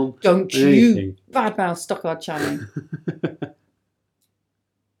film. No, don't you badmouth Stockard Channing.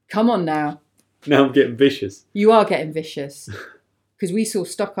 Come on now. Now I'm getting vicious. You are getting vicious. Because we saw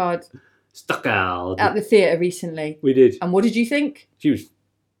Stockard at the theatre recently. We did. And what did you think? She was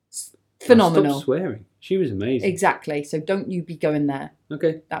phenomenal. Stop swearing. She was amazing. Exactly. So don't you be going there.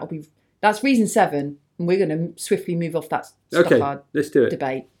 Okay. That's reason 7, and we're going to swiftly move off that Stockard let's do it.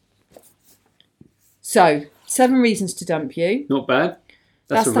 debate. So 7 reasons to dump you. Not bad.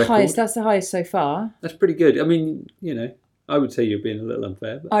 That's the highest. That's the highest so far. That's pretty good. I mean, I would say you're being a little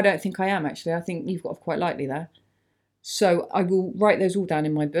unfair. But... I don't think I am, actually. I think you've got off quite lightly there. So I will write those all down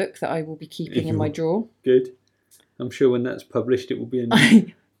in my book that I will be keeping in my drawer. Good. I'm sure when that's published, it will be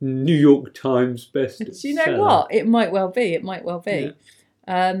a New York Times best. Do you know what? It might well be.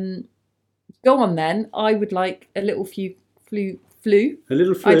 Yeah. Go on then. I would like a little flu. A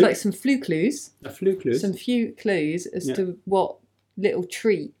little flu? I'd like some flu clues. A flu clue? Some few clues as to what little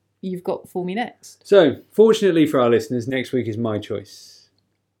treat you've got for me next. So, fortunately for our listeners, next week is my choice.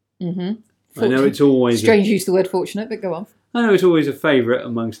 Mm-hmm. I know it's always... Strange use the word fortunate, but go on. I know it's always a favourite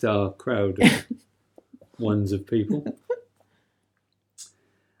amongst our crowd of ones of people.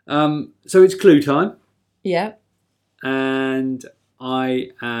 So it's clue time. Yeah. And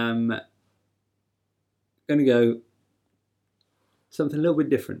I am going to go something a little bit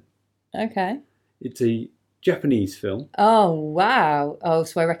different. Okay. It's a Japanese film. Oh, wow. Oh,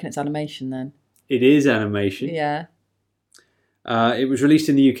 so I reckon it's animation then. It is animation. Yeah. It was released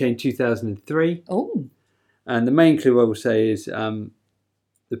in the UK in 2003. Oh. And the main clue I will say is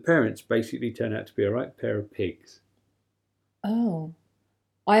the parents basically turn out to be a right pair of pigs. Oh.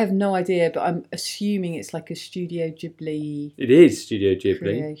 I have no idea, but I'm assuming it's like a Studio Ghibli. It is Studio Ghibli.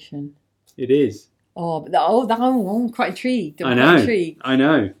 Creation. It is. Oh, I'm quite intrigued. I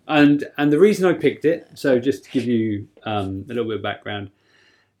know. And the reason I picked it, so just to give you a little bit of background,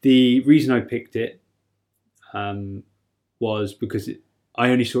 the reason I picked it was because I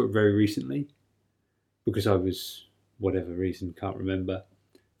only saw it very recently, because I was, whatever reason, can't remember,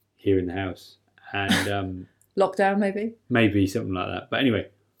 here in the house. And lockdown, maybe? Maybe, something like that. But anyway,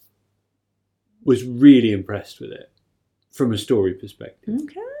 was really impressed with it from a story perspective.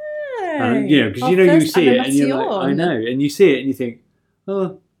 Okay. Because you see it and you're like, I know, and you see it and you think,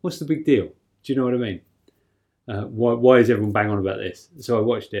 oh, what's the big deal? Do you know what I mean? Why is everyone bang on about this? So I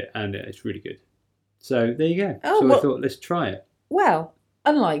watched it and it's really good. So there you go. I thought, let's try it. Well,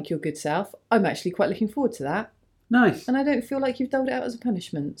 unlike your good self, I'm actually quite looking forward to that. Nice. And I don't feel like you've doled it out as a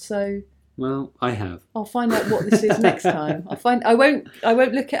punishment, so... Well, I have. I'll find out what this is next time. I won't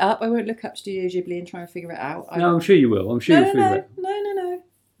look it up. I won't look up Studio Ghibli and try and figure it out. No, I'm sure you will. I'm sure you'll figure it out. No.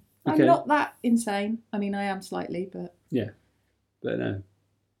 Okay. I'm not that insane. I mean, I am slightly, but... Yeah, but no.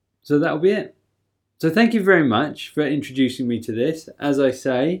 So that'll be it. So thank you very much for introducing me to this. As I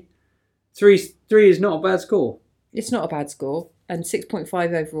say, 3 is not a bad score. It's not a bad score. And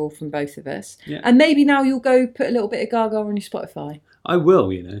 6.5 overall from both of us. Yeah. And maybe now you'll go put a little bit of Gaga on your Spotify. I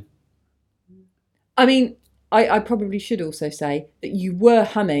will, I mean, I probably should also say that you were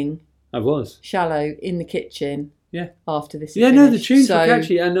humming... I was. Shallow in the kitchen... Yeah. After this. Yeah, no, the tunes were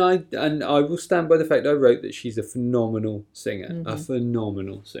catchy, and I will stand by the fact I wrote that she's a phenomenal singer. Mm-hmm. A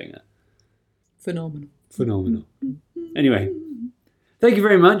phenomenal singer. Phenomenal. Anyway, thank you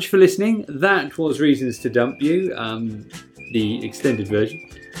very much for listening. That was Reasons to Dump You, the extended version.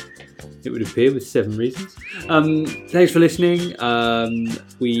 It would appear with 7 reasons. Thanks for listening.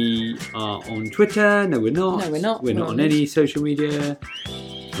 We are on Twitter. No, we're not. We're not on any social media.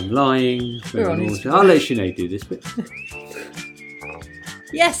 I'm lying. We're on I'll let Sinead do this bit.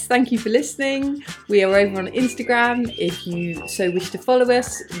 Yes, thank you for listening. We are over on Instagram if you so wish to follow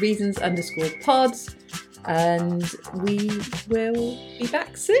us, reasons_pods. And we will be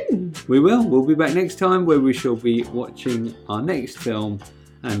back soon. We will. We'll be back next time where we shall be watching our next film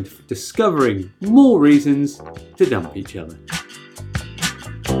and discovering more reasons to dump each other.